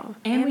tomorrow.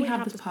 And we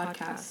have this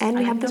podcast. And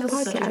we have this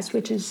podcast,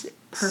 which is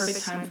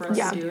perfect time for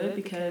us to do it,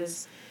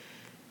 because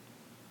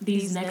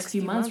these next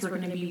few months we're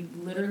going to be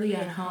literally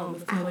at home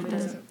if COVID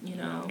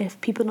doesn't, if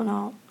people don't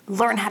know,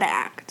 learn how to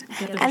act.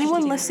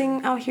 Anyone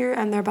listening out here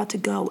and they're about to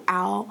go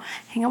out,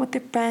 hang out with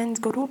their friends,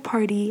 go to a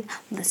party,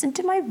 listen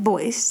to my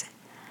voice.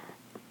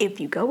 If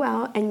you go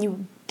out and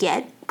you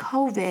get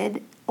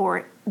COVID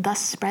or thus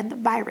spread the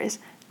virus,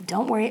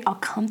 don't worry, I'll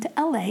come to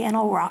LA and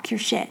I'll rock your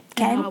shit,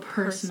 okay? And I'll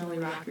personally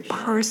rock your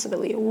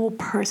shit. We'll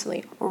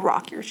personally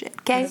rock your shit,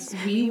 okay?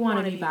 We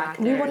want to be back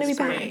there. We want to be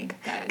back.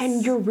 Guys.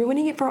 And you're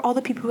ruining it for all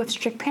the people who have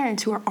strict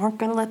parents who aren't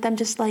going to let them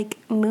just, like,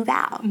 move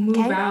out, okay? Move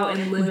out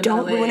and live in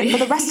Don't LA. ruin it for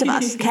the rest of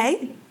us,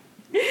 okay?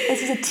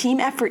 This is a team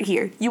effort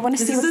here. You want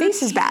to see our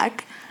faces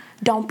back.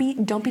 Don't be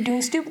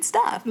doing stupid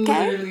stuff,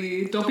 okay?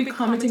 Literally. Don't be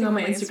commenting on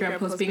my Instagram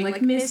post being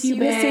like, miss you,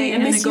 babe,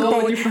 and then go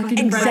out with your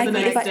fucking friends the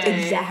next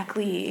day.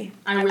 Exactly.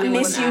 I really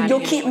miss you.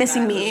 You'll keep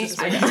missing me.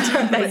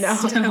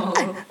 I know.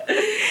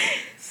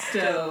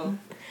 Still.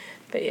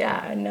 But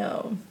yeah, I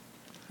know.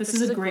 This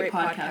is a great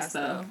podcast,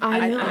 though.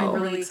 I know.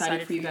 I'm really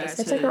excited for you guys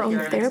to It's like our own hear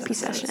our therapy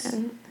episodes.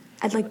 session.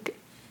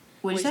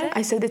 What'd you say?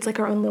 I said it's like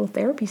our own little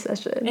therapy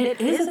session. It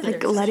is a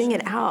like letting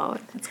it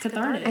out. It's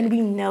cathartic. And we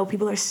know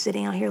people are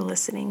sitting out here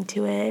listening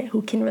to it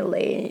who can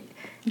relate.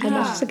 Yeah. And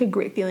that's just like a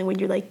great feeling when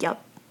you're like,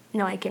 yep,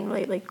 no, I can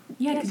relate. Like,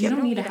 yeah, because you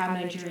don't need to have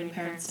Nigerian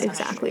parents to have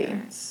Exactly. strict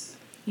parents.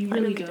 You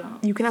really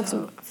don't. You can have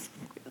some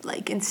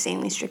like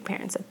insanely strict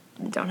parents that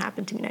don't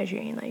happen to be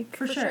Nigerian. Like,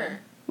 For sure.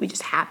 we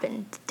just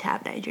happen to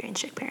have Nigerian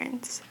strict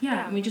parents.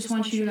 Yeah, and we just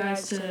want you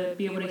guys to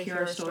be able to hear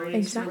our stories,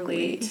 Exactly.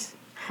 relate.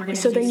 We're gonna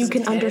So give then you some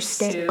can tips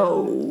understand.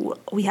 too.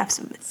 We have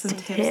some tips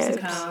to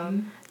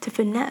come. to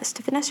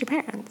finesse your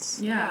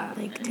parents. Yeah.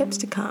 Like tips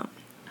to come.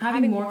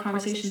 Having more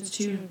conversations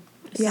too,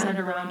 centered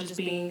around just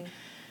being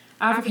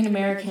African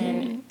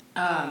American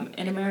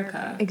in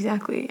America.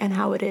 Exactly, and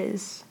how it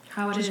is.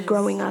 Just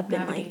growing up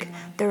and like navigating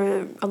life. there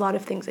are a lot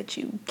of things that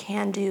you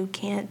can do,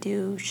 can't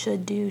do,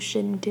 should do,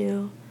 shouldn't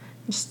do.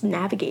 Just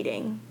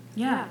navigating.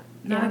 Yeah.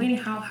 Navigating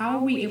how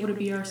are we able to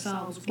be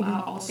ourselves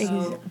while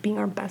also being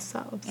our best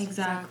selves.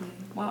 Exactly.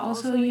 While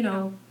also,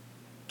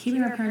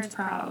 keeping our parents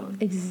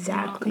proud.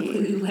 Exactly. Not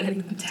completely letting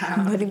them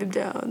down. Letting them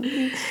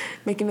down.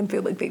 Making them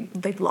feel like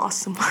they've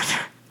lost someone.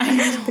 I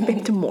know. Like they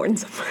need to mourn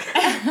someone.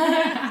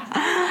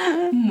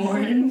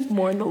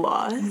 Mourn the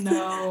loss.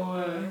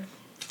 No.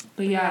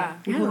 But yeah,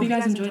 we hope you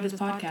guys enjoyed this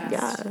podcast.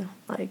 Yeah,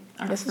 like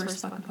Our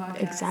first fucking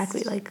podcast.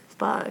 Exactly, like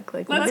fuck,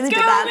 like Let's we really go,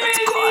 did that.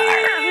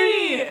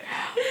 baby! Let's go.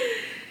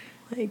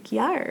 Like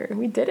yeah,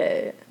 we did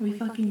it. We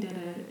fucking did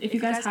it. If you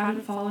guys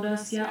haven't followed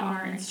us yet on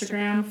our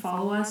Instagram,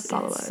 follow us.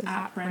 It's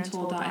at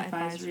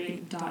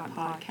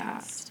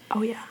parental.advisory.podcast.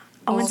 Oh yeah.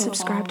 Oh, and Also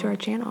subscribe to follow- our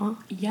channel.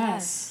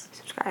 Yes.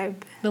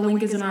 Subscribe. The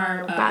link is in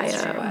our Instagram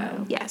Bio.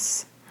 bio.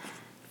 Yes.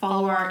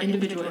 Follow our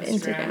individual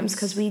Instagrams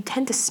because we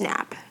tend to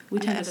snap. We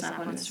tend to snap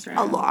on Instagram.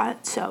 A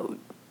lot, so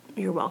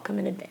you're welcome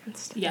in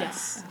advance.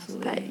 Yes,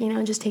 absolutely.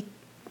 But just take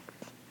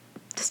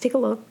a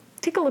look.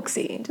 Take a look.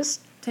 See.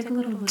 Just take a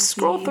little look.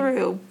 Scroll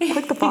through.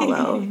 Click the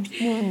follow.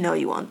 You know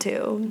you want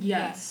to.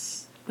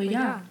 Yes. But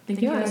yeah,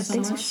 thank you guys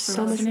so much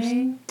for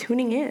listening.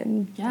 Tuning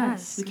in.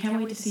 Yes, we can't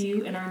wait to see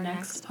you in our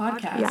next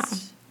podcast. Yeah.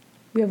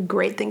 We have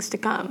great things to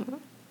come.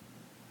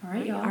 All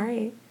right, y'all. All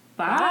right.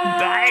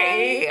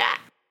 Bye. Bye.